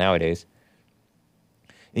evil nowadays.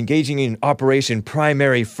 Engaging in Operation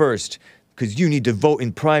Primary First, because you need to vote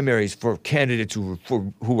in primaries for candidates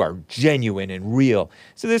who are genuine and real.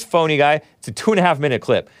 So this phony guy, it's a 2.5-minute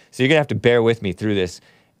clip, so you're going to have to bear with me through this.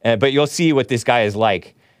 But you'll see what this guy is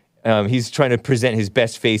like. He's trying to present his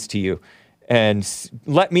best face to you. And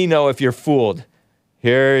let me know if you're fooled.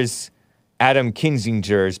 Here's Adam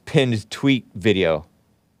Kinzinger's pinned tweet video.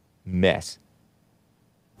 Mess.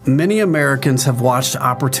 Many Americans have watched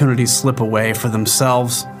opportunities slip away for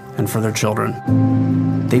themselves and for their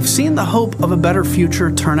children. They've seen the hope of a better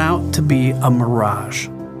future turn out to be a mirage.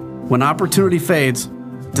 When opportunity fades,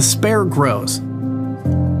 despair grows.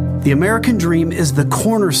 The American dream is the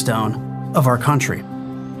cornerstone of our country.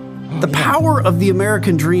 The power of the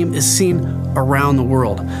American dream is seen around the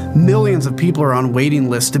world. Millions of people are on waiting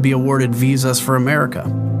lists to be awarded visas for America.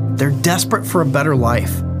 They're desperate for a better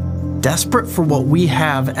life. Desperate for what we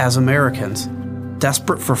have as Americans,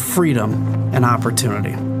 desperate for freedom and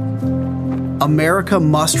opportunity. America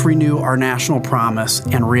must renew our national promise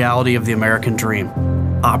and reality of the American dream.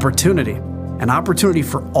 Opportunity, an opportunity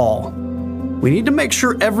for all. We need to make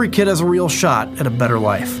sure every kid has a real shot at a better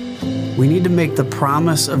life. We need to make the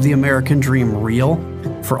promise of the American dream real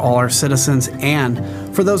for all our citizens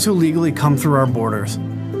and for those who legally come through our borders,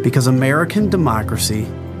 because American democracy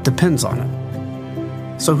depends on it.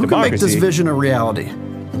 So who can make this vision a reality?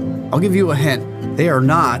 I'll give you a hint. They are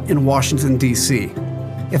not in Washington, D.C.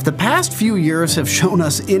 If the past few years have shown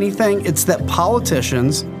us anything, it's that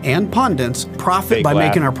politicians and pundits profit by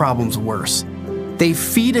making our problems worse. They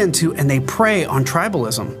feed into and they prey on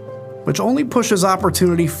tribalism, which only pushes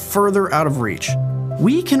opportunity further out of reach.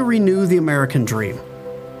 We can renew the American dream.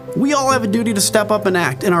 We all have a duty to step up and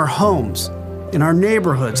act in our homes, in our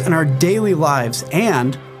neighborhoods, in our daily lives,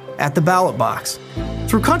 and at the ballot box.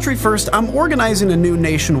 Through Country First, I'm organizing a new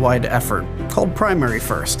nationwide effort called Primary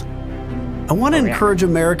First. I want to encourage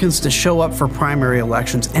Americans to show up for primary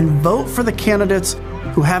elections and vote for the candidates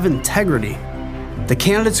who have integrity, the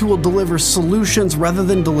candidates who will deliver solutions rather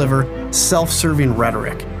than deliver self-serving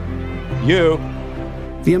rhetoric.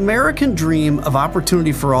 The American dream of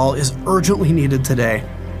opportunity for all is urgently needed today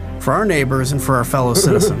for our neighbors and for our fellow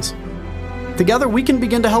citizens. Together, we can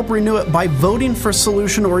begin to help renew it by voting for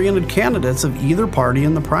solution-oriented candidates of either party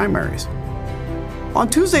in the primaries. On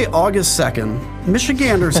Tuesday, August 2nd,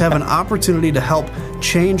 Michiganders have an opportunity to help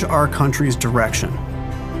change our country's direction.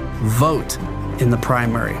 Vote in the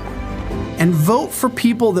primary. And vote for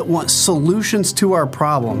people that want solutions to our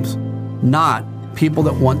problems, not people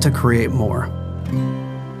that want to create more.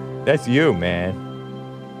 That's you, man.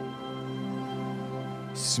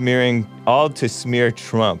 Smearing, all to smear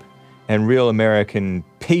Trump and real American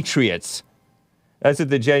patriots. That's what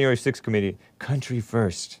the January 6th committee, country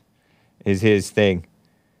first, is his thing.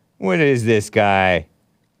 What is this guy?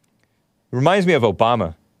 Reminds me of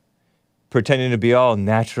Obama, pretending to be all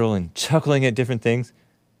natural and chuckling at different things.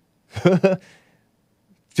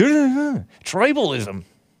 Tribalism.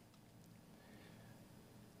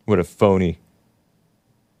 What a phony.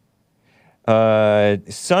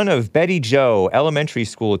 Son of Betty Jo, elementary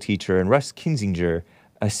school teacher, and Russ Kinzinger,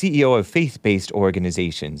 a CEO of faith-based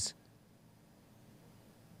organizations.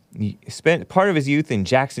 He spent part of his youth in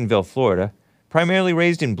Jacksonville, Florida, primarily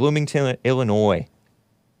raised in Bloomington, Illinois.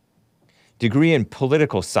 Degree in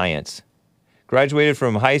political science. Graduated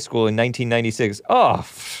from high school in 1996. Oh,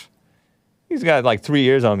 he's got like 3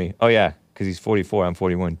 years on me. Oh yeah, because he's 44, I'm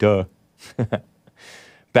 41. Duh.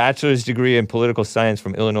 Bachelor's degree in political science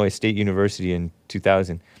from Illinois State University in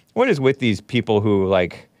 2000. What is with these people who,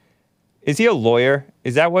 like, is he a lawyer?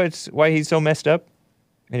 Is that why he's so messed up?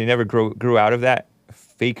 And he never grew out of that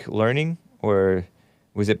fake learning? Or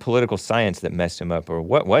was it political science that messed him up? Or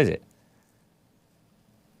what was it?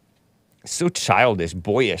 So childish,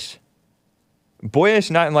 boyish.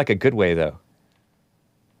 Boyish, not in like a good way, though.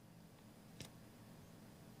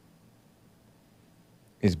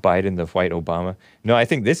 Is Biden the white Obama? No, I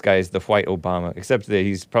think this guy is the white Obama, except that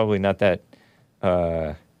he's probably not that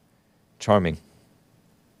charming.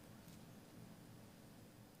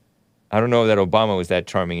 I don't know that Obama was that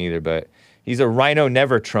charming either, but he's a rhino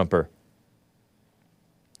never-Trumper.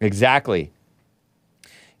 Exactly.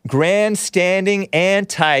 Grandstanding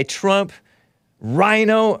anti-Trump,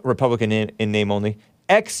 rhino, Republican in name only,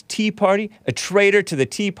 ex-Tea Party, a traitor to the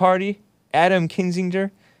Tea Party, Adam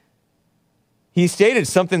Kinzinger. He stated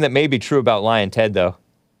something that may be true about Lyin' Ted, though.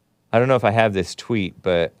 I don't know if I have this tweet,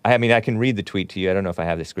 but I mean, I can read the tweet to you. I don't know if I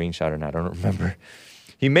have the screenshot or not. I don't remember.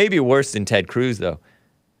 He may be worse than Ted Cruz, though,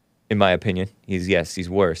 in my opinion. He's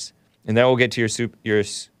worse. And then we'll get to your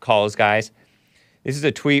calls, guys. This is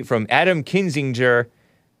a tweet from Adam Kinzinger.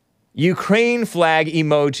 Ukraine flag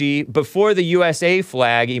emoji before the USA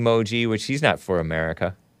flag emoji, which he's not for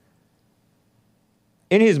America.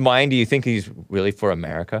 In his mind, do you think he's really for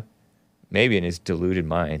America? Maybe in his deluded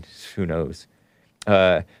mind. Who knows?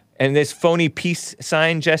 And this phony peace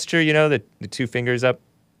sign gesture, you know, the two fingers up.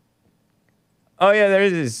 Oh, yeah,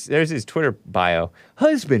 there's his Twitter bio.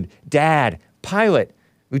 Husband, dad, pilot,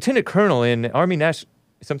 lieutenant colonel in Army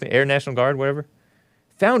Air National Guard, whatever.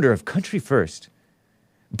 Founder of Country First.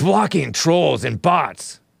 Blocking trolls and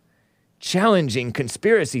bots. Challenging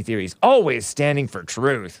conspiracy theories. Always standing for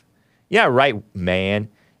truth. Yeah, right, man.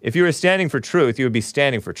 If you were standing for truth, you would be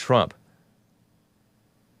standing for Trump.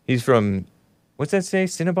 He's from, what's that say,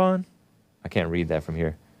 Cinnabon? I can't read that from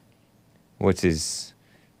here. What's his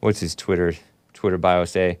Twitter bio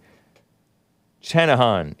say?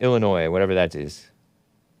 Channahon, Illinois, whatever that is.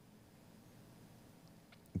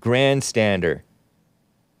 Grandstander.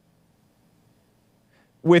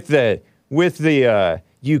 With the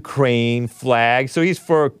Ukraine flag. So he's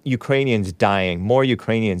for Ukrainians dying, more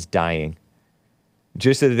Ukrainians dying.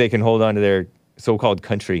 Just so that they can hold on to their so-called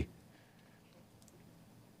country.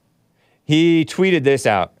 He tweeted this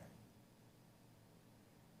out.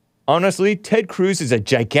 Honestly, Ted Cruz is a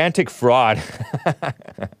gigantic fraud.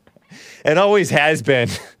 And always has been.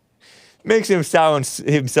 Makes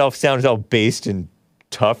himself sound all based and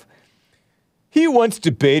tough. He once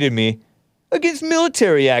debated me against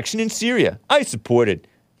military action in Syria. I supported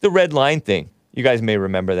the red line thing. You guys may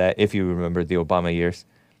remember that if you remember the Obama years.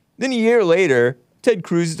 Then a year later, Ted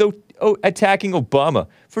Cruz is attacking Obama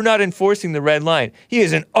for not enforcing the red line. He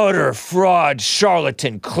is an utter fraud,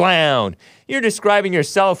 charlatan, clown. You're describing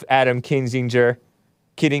yourself, Adam Kinzinger.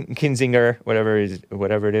 Kinzinger, whatever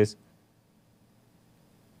it is.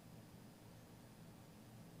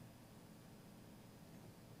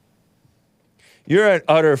 You're an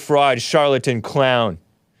utter fraud, charlatan, clown.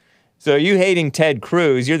 So you hating Ted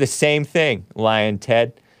Cruz, you're the same thing, Lyin'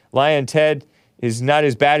 Ted. Lyin' Ted is not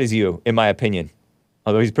as bad as you, in my opinion.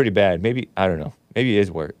 Although he's pretty bad. Maybe, I don't know. Maybe he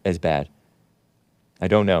is as bad. I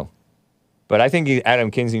don't know. But I think Adam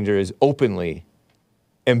Kinzinger is openly,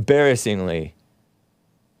 embarrassingly,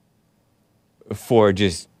 for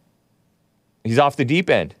just, he's off the deep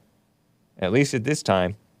end. at least at this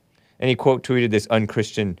time. And he quote tweeted this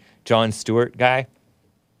unchristian Jon Stewart guy,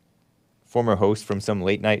 former host from some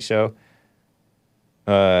late night show,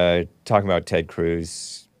 talking about Ted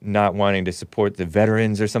Cruz not wanting to support the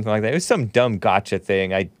veterans or something like that. It was some dumb gotcha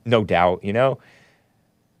thing, no doubt, you know?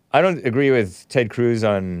 I don't agree with Ted Cruz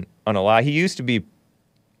on a lot. He used to be,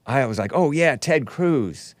 I was like, oh yeah, Ted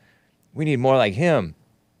Cruz. We need more like him.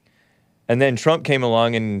 And then Trump came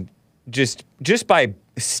along and just by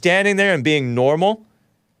standing there and being normal,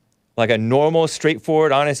 like a normal,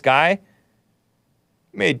 straightforward, honest guy,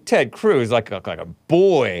 made Ted Cruz like a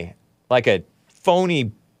boy, like a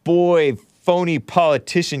phony boy, phony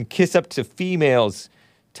politician, kiss up to females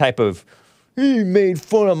type of, he made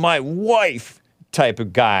fun of my wife type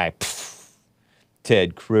of guy. Pfft.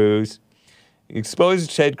 Ted Cruz.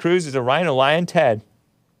 Exposed Ted Cruz as a rhino lion Ted.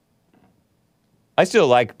 I still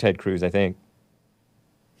like Ted Cruz, I think.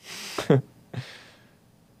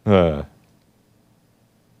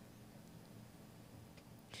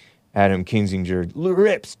 Adam Kinzinger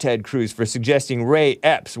rips Ted Cruz for suggesting Ray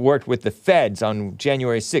Epps worked with the feds on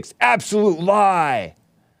January 6th. Absolute lie!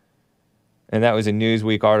 And that was a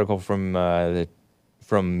Newsweek article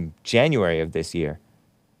from January of this year.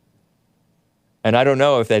 And I don't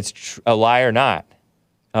know if that's a lie or not.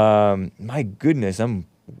 My goodness,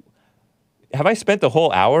 have I spent the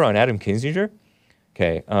whole hour on Adam Kinzinger?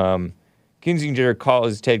 Okay. Kinzinger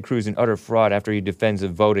calls Ted Cruz an utter fraud after he defends a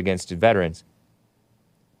vote against veterans.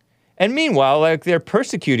 And meanwhile, like, they're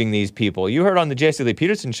persecuting these people. You heard on the Jesse Lee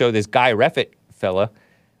Peterson show this Guy Reffitt fella.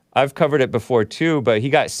 I've covered it before too, but he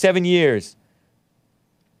got 7 years.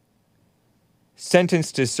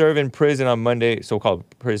 Sentenced to serve in prison on Monday, so-called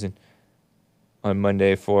prison, on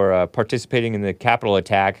Monday for participating in the Capitol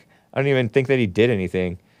attack. I don't even think that he did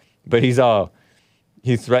anything. But he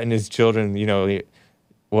threatened his children, you know.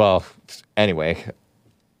 Well, anyway,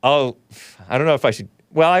 I don't know if I should,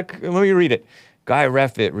 let me read it. Guy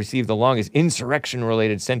Reffitt received the longest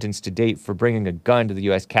insurrection-related sentence to date for bringing a gun to the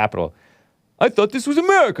U.S. Capitol. I thought this was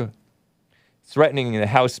America. Threatening the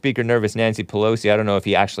House Speaker nervous Nancy Pelosi. I don't know if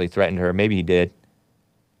he actually threatened her. Maybe he did.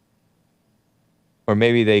 Or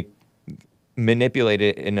maybe they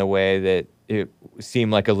manipulated it in a way that it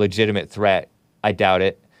seemed like a legitimate threat. I doubt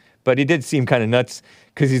it. But he did seem kind of nuts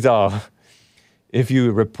because he's all, if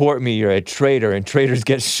you report me, you're a traitor, and traitors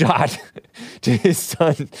get shot to his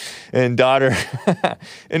son and daughter.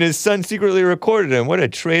 And his son secretly recorded him. What a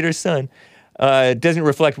traitor son. It doesn't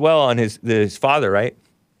reflect well on his father, right?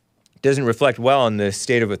 Doesn't reflect well on the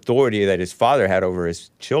state of authority that his father had over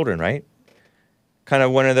his children, right? Kind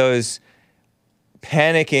of one of those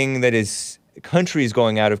panicking that his country is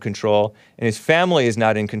going out of control and his family is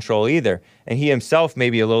not in control either. And he himself may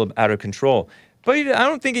be a little out of control. But I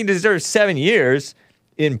don't think he deserves 7 years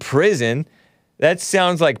in prison. That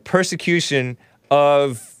sounds like persecution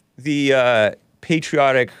of the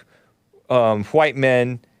patriotic white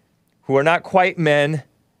men who are not quite men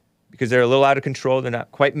because they're a little out of control. They're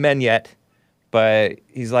not quite men yet. But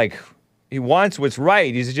he's like, he wants what's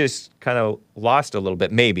right. He's just kind of lost a little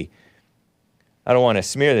bit, maybe. I don't want to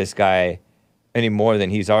smear this guy any more than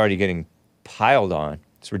he's already getting piled on.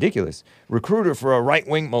 It's ridiculous. Recruiter for a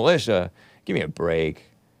right-wing militia. Give me a break.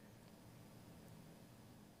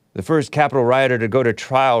 The first Capitol rioter to go to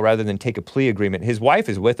trial rather than take a plea agreement. His wife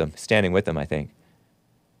is with him, standing with him, I think.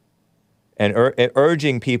 And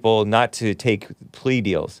urging people not to take plea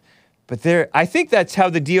deals. But I think that's how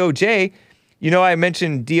the DOJ, you know, I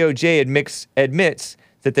mentioned DOJ admits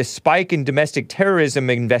that the spike in domestic terrorism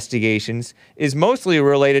investigations is mostly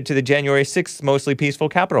related to the January 6th mostly peaceful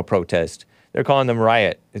Capitol protest. They're calling them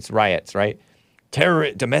It's riots, right?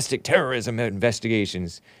 Domestic terrorism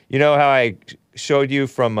investigations. You know how I showed you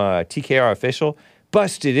from TKR Official?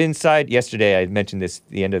 Busted inside. Yesterday I mentioned this at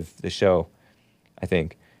the end of the show, I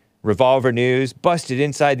think. Revolver News, busted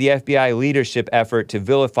inside the FBI leadership effort to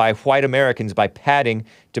vilify white Americans by padding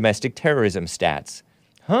domestic terrorism stats.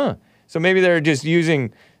 Huh. So maybe they're just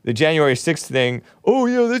using the January 6th thing. Oh,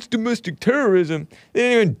 yeah, that's domestic terrorism. They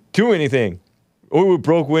didn't even do anything. Oh, it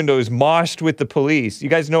broke windows, moshed with the police. You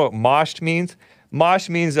guys know what moshed means? Mosh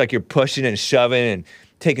means like you're pushing and shoving and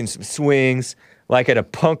taking some swings, like at a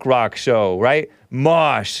punk rock show, right?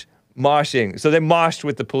 Moshing. So they moshed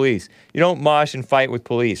with the police. You don't mosh and fight with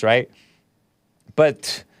police, right?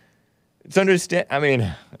 But it's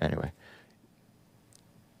anyway.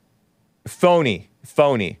 Phony.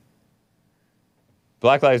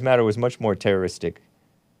 Black Lives Matter was much more terroristic.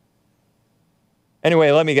 Anyway,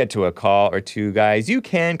 let me get to a call or two, guys. You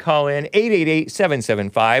can call in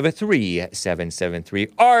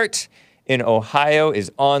 888-775-3773. Art in Ohio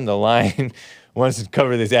is on the line. wants to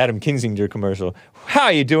cover this Adam Kinzinger commercial. How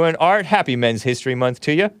you doing, Art? Happy Men's History Month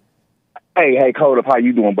to you. Hey, Code Up, how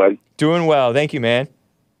you doing, buddy? Doing well, thank you, man.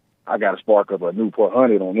 I got to spark up a Newport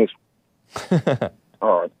 100 on this one.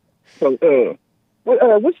 All right. So,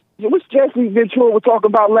 what's Jesse Ventura was talking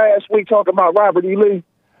about last week, talking about Robert E. Lee?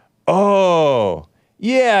 Oh,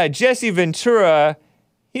 yeah, Jesse Ventura,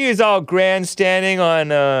 he was all grandstanding on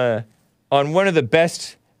one of the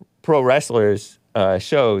best pro wrestlers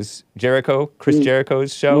shows, Chris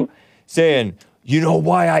Jericho's show, saying, you know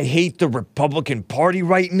why I hate the Republican Party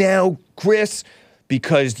right now, Chris?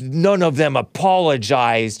 Because none of them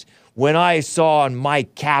apologized when I saw on my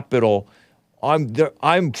Capitol,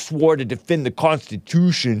 I'm swore to defend the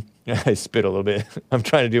Constitution. I spit a little bit. I'm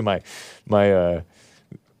trying to do my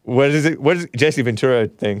what is it? What is it? Jesse Ventura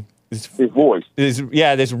thing? His voice. This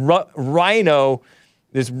rhino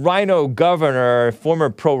governor, former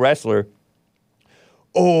pro wrestler.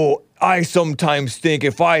 Oh, I sometimes think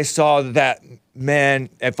if I saw that man,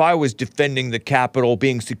 if I was defending the Capitol,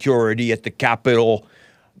 being security at the Capitol,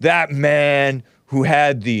 that man who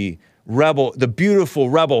had the beautiful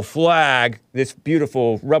rebel flag, this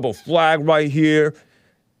beautiful rebel flag right here,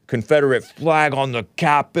 Confederate flag on the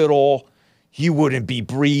Capitol, he wouldn't be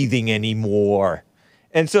breathing anymore.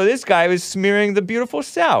 And so this guy was smearing the beautiful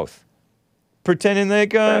South, pretending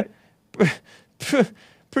like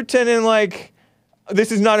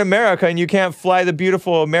this is not America and you can't fly the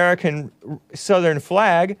beautiful American Southern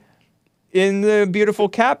flag in the beautiful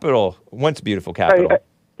Capitol, once beautiful Capitol. Hey,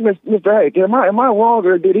 Mr. Hake, am I wrong,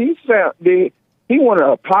 or did he want an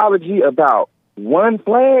apology about one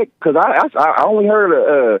flag? Because I only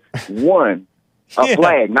heard one. A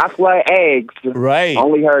flag, not flags. Right.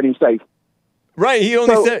 Only heard him say. Right. He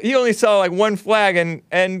only saw like one flag,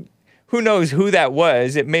 and who knows who that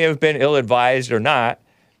was? It may have been ill-advised or not.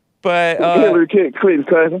 But Hillary Clinton's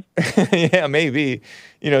cousin. Yeah, maybe.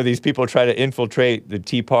 You know, these people try to infiltrate the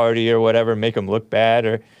Tea Party or whatever, make them look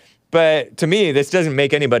bad. But to me, this doesn't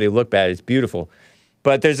make anybody look bad. It's beautiful.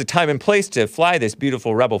 But there's a time and place to fly this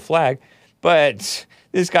beautiful rebel flag. But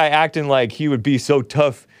this guy acting like he would be so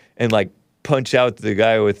tough and like punch out the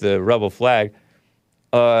guy with the rebel flag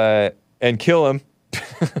and kill him.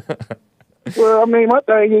 Well, I mean, my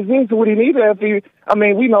thing is this: would he need that? I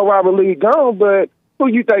mean, we know Robert Lee gone, but who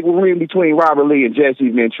you think will win between Robert Lee and Jesse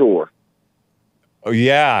Ventura? Oh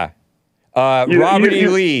yeah, Robert E.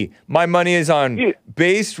 Lee. My money is on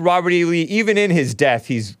base Robert E. Lee. Even in his death,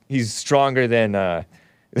 he's stronger than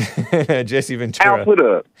Jesse Ventura. Output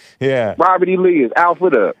up. Yeah. Robert E. Lee is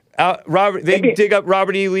output up. They dig up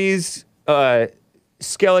Robert E. Lee's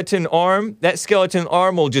skeleton arm. That skeleton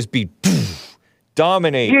arm will just be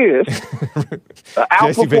dominate. Yes.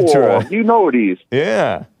 Alpha Ventura. 4. You know it is.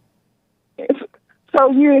 Yeah.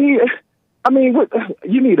 So I mean,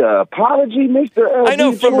 you need an apology, Mr. I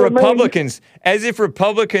know from Republicans, man. as if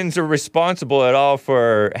Republicans are responsible at all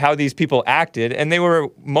for how these people acted, and they were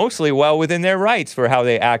mostly well within their rights for how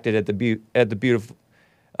they acted at the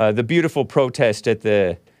beautiful protest at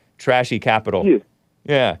the trashy Capitol.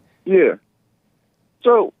 Yeah.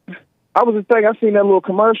 So I was thinking, I seen that little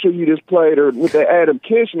commercial you just played with the Adam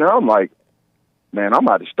Kinzinger. I'm like, man, I'm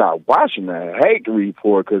about to stop watching that Hake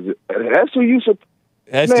Report because that's who you.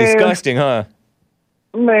 That's disgusting, huh?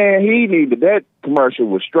 Man, that commercial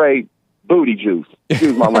was straight booty juice.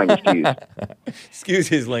 Excuse my language, kids. Excuse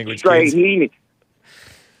his language, straight, kids. He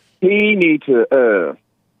need to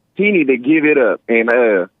give it up. And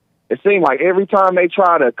it seemed like every time they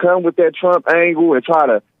try to come with that Trump angle and try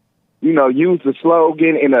to, use the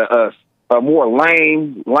slogan in a more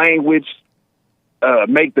lame language,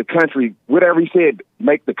 make the country, whatever he said,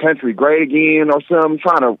 make the country great again or something,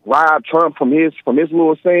 trying to rob Trump from his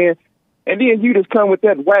little saying. And then you just come with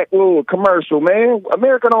that whack little commercial, man.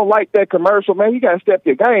 America don't like that commercial, man. You got to step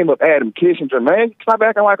your game up, Adam Kinzinger, man. Stop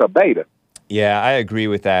acting like a beta. Yeah, I agree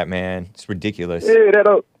with that, man. It's ridiculous. Yeah,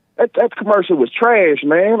 that commercial was trash,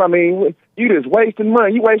 man. I mean, you just wasting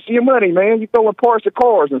money. You wasting your money, man. You throwing parts of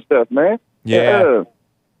cars and stuff, man. Yeah.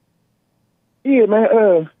 Yeah, man.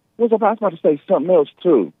 I was about to say something else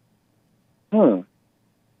too. Well,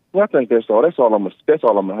 I think that's all. That's all I'm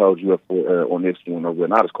gonna hold you up for on this one.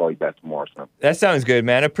 And I'll just call you back tomorrow. Or something. That sounds good,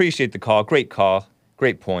 man. I appreciate the call. Great call.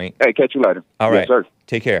 Great point. Hey, catch you later. All right. Yes, sir.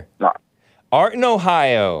 Take care. All right. Art in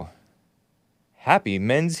Ohio. Happy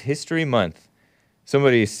Men's History Month.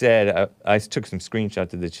 Somebody said, I took some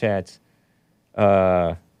screenshots of the chats.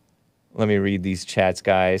 Let me read these chats,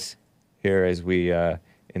 guys, here as we, in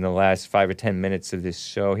the last 5 or 10 minutes of this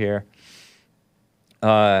show here.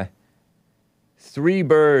 Three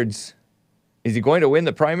Birds. Is he going to win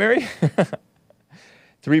the primary?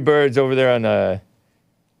 Three Birds over there on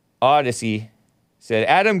Odyssey Said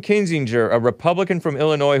Adam Kinzinger, a Republican from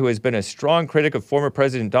Illinois who has been a strong critic of former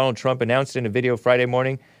President Donald Trump, announced in a video Friday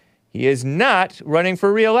morning he is not running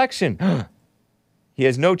for re-election. He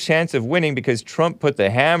has no chance of winning because Trump put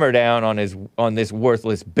the hammer down on this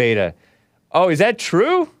worthless beta. Oh, is that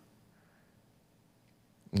true?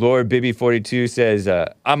 Lord Bibby42 says,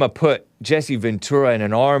 I'ma put Jesse Ventura in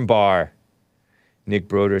an arm bar. Nick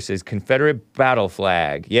Broder says, Confederate battle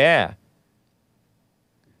flag. Yeah.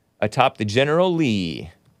 Atop the General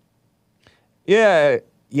Lee. Yeah,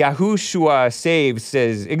 Yahushua Saves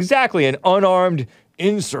says, exactly, an unarmed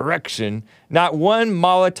insurrection. Not one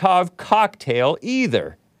Molotov cocktail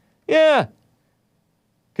either. Yeah.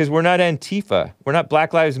 Because we're not Antifa. We're not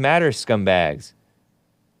Black Lives Matter scumbags.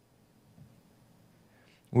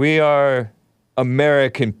 We are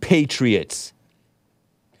American patriots.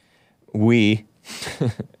 I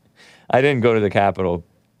didn't go to the Capitol.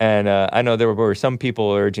 And I know there were some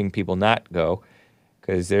people urging people not go.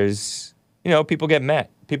 Because there's, people get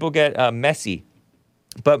messy.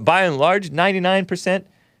 But by and large, 99%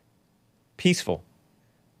 peaceful.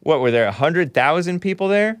 What, were there 100,000 people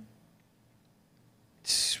there?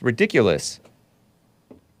 It's ridiculous.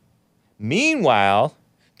 Meanwhile,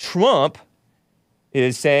 Trump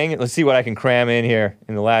is saying, let's see what I can cram in here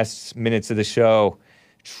in the last minutes of the show.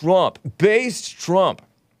 Based Trump.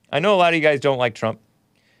 I know a lot of you guys don't like Trump.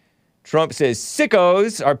 Trump says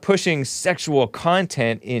sickos are pushing sexual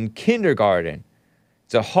content in kindergarten.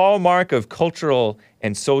 It's a hallmark of cultural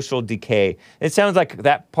and social decay. It sounds like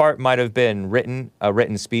that part might have been a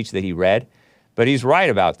written speech that he read, but he's right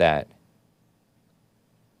about that.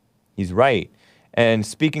 He's right. And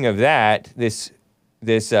speaking of that, this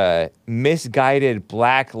misguided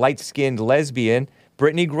black light-skinned lesbian,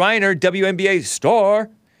 Brittany Griner, WNBA star,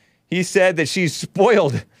 he said that she's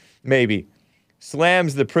spoiled, maybe.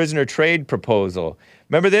 Slams the prisoner trade proposal.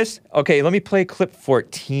 Remember this? Okay, let me play clip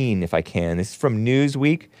 14 if I can. This is from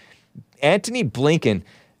Newsweek. Antony Blinken.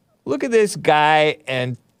 Look at this guy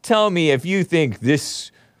and tell me if you think this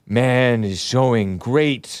man is showing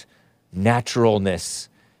great naturalness.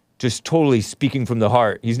 Just totally speaking from the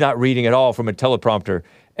heart. He's not reading at all from a teleprompter.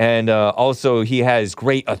 And also, he has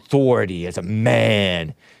great authority as a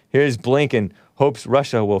man. Here's Blinken. Hopes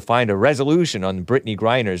Russia will find a resolution on Brittany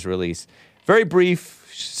Griner's release. Very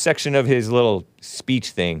brief section of his little speech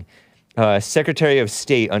thing. Secretary of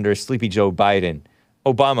State under Sleepy Joe Biden.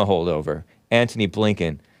 Obama holdover. Antony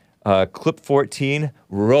Blinken. Clip 14.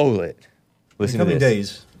 Roll it. Listen to this. In coming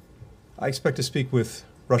days, I expect to speak with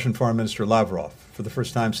Russian Foreign Minister Lavrov for the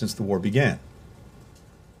first time since the war began.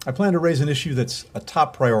 I plan to raise an issue that's a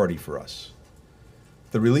top priority for us.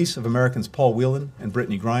 The release of Americans Paul Whelan and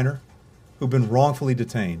Brittany Griner, who've been wrongfully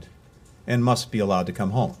detained and must be allowed to come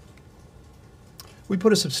home. We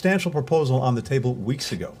put a substantial proposal on the table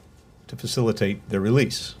weeks ago to facilitate their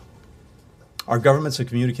release. Our governments have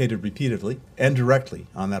communicated repeatedly and directly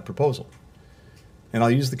on that proposal. And I'll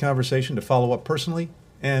use the conversation to follow up personally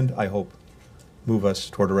and, I hope, move us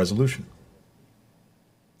toward a resolution.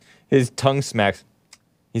 His tongue smacks.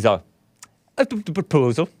 He's all,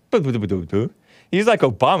 proposal. He's like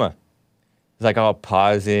Obama. He's like all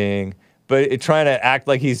pausing, but trying to act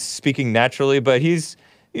like he's speaking naturally, but he's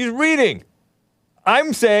reading.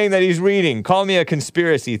 I'm saying that he's reading. Call me a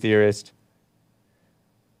conspiracy theorist.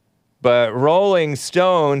 But Rolling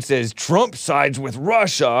Stone says Trump sides with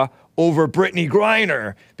Russia over Brittany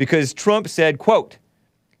Griner because Trump said, quote,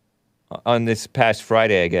 on this past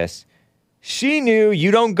Friday, I guess, she knew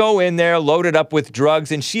you don't go in there loaded up with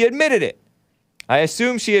drugs, and she admitted it. I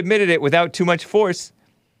assume she admitted it without too much force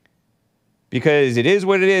because it is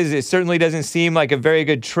what it is. It certainly doesn't seem like a very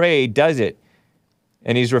good trade, does it?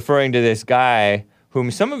 And he's referring to this guy whom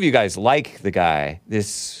some of you guys like, the guy,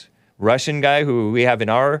 this Russian guy who we have in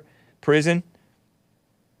our prison.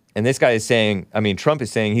 And this guy is saying, Trump is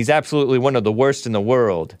saying he's absolutely one of the worst in the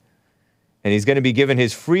world. And he's going to be given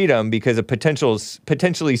his freedom because a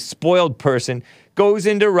potentially spoiled person goes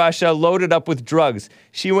into Russia loaded up with drugs.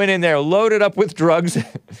 She went in there loaded up with drugs.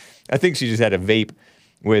 I think she just had a vape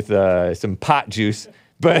with some pot juice.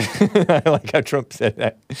 But I like how Trump said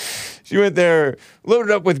that. She went there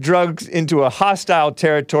loaded up with drugs into a hostile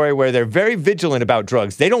territory where they're very vigilant about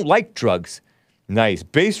drugs. They don't like drugs. Nice.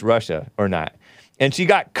 Base Russia or not. And she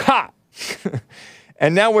got caught.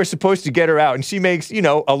 And now we're supposed to get her out. And she makes,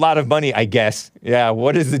 a lot of money, I guess. Yeah,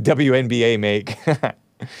 what does the WNBA make?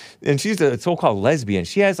 And she's a so-called lesbian.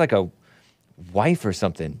 She has like a wife or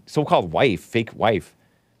something. So-called wife, fake wife.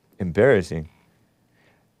 Embarrassing.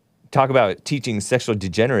 Talk about teaching sexual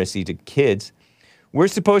degeneracy to kids. We're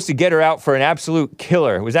supposed to get her out for an absolute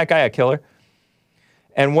killer. Was that guy a killer?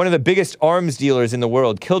 and one of the biggest arms dealers in the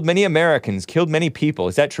world, killed many Americans, killed many people.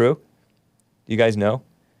 Is that true? Do you guys know?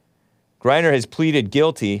 Griner has pleaded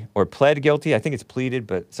guilty, or pled guilty. I think it's pleaded,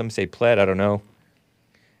 but some say pled. I don't know.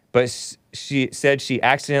 But she said she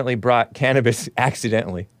accidentally brought cannabis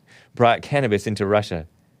into Russia.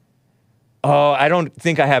 Oh, I don't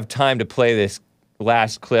think I have time to play this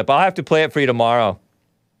last clip. I'll have to play it for you tomorrow.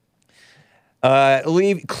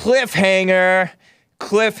 Cliffhanger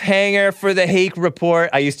for the Hake Report.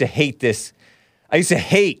 I used to hate this.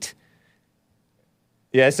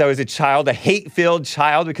 Yes, I was a child, a hate-filled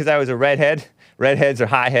child because I was a redhead. Redheads are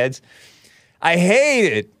hotheads. I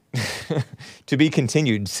hate it. To be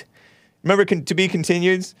continued. Remember To Be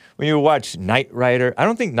Continued? When you watch Knight Rider? I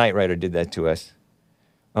don't think Knight Rider did that to us.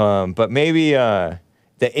 But maybe the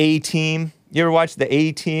A-Team. You ever watch the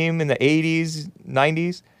A-Team in the 80s,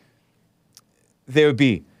 90s? There would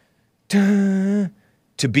be, To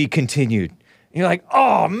Be Continued. And you're like,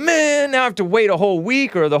 oh man, now I have to wait a whole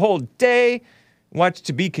week or the whole day. Watch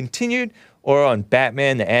To Be Continued. Or on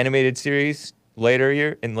Batman, the animated series, in later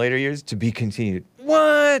years, To Be Continued.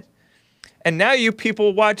 What? And now you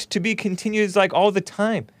people watch To Be Continued like all the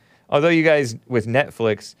time. Although you guys, with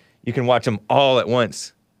Netflix, you can watch them all at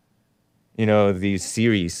once. You know, these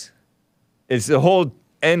series. It's the whole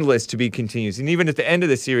endless To Be Continued. And even at the end of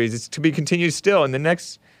the series, it's To Be Continued still in the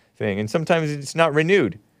next thing. And sometimes it's not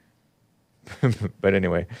renewed. But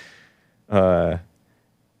anyway.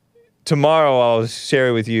 Tomorrow I'll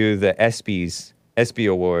share with you the ESPY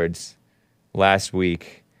Awards last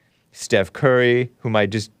week. Steph Curry, whom I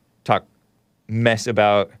just talked mess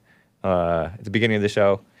about at the beginning of the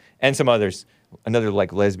show, and some others. Another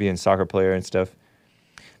like lesbian soccer player and stuff.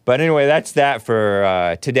 But anyway, that's that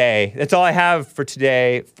for today. That's all I have for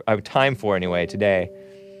today. I have time for anyway today.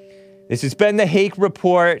 This has been the Hake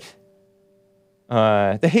Report.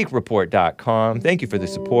 TheHakeReport.com. Thank you for the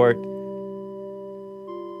support.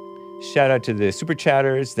 Shout out to the super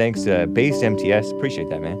chatters. Thanks to Based MTS. Appreciate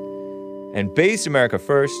that, man. And Based America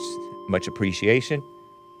First. Much appreciation.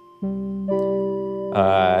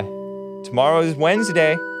 Tomorrow is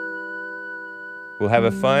Wednesday. We'll have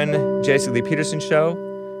a fun Jesse Lee Peterson show.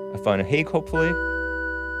 A fun Hake, hopefully.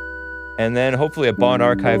 And then hopefully a Bond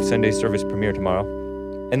Archive Sunday service premiere tomorrow.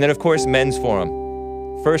 And then, of course, Men's Forum.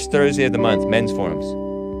 First Thursday of the month, Men's Forums.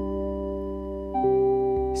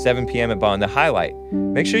 7 p.m. at Bond, the highlight.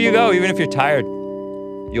 Make sure you go, even if you're tired.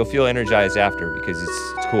 You'll feel energized after because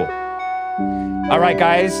it's cool. All right,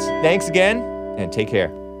 guys. Thanks again, and take care.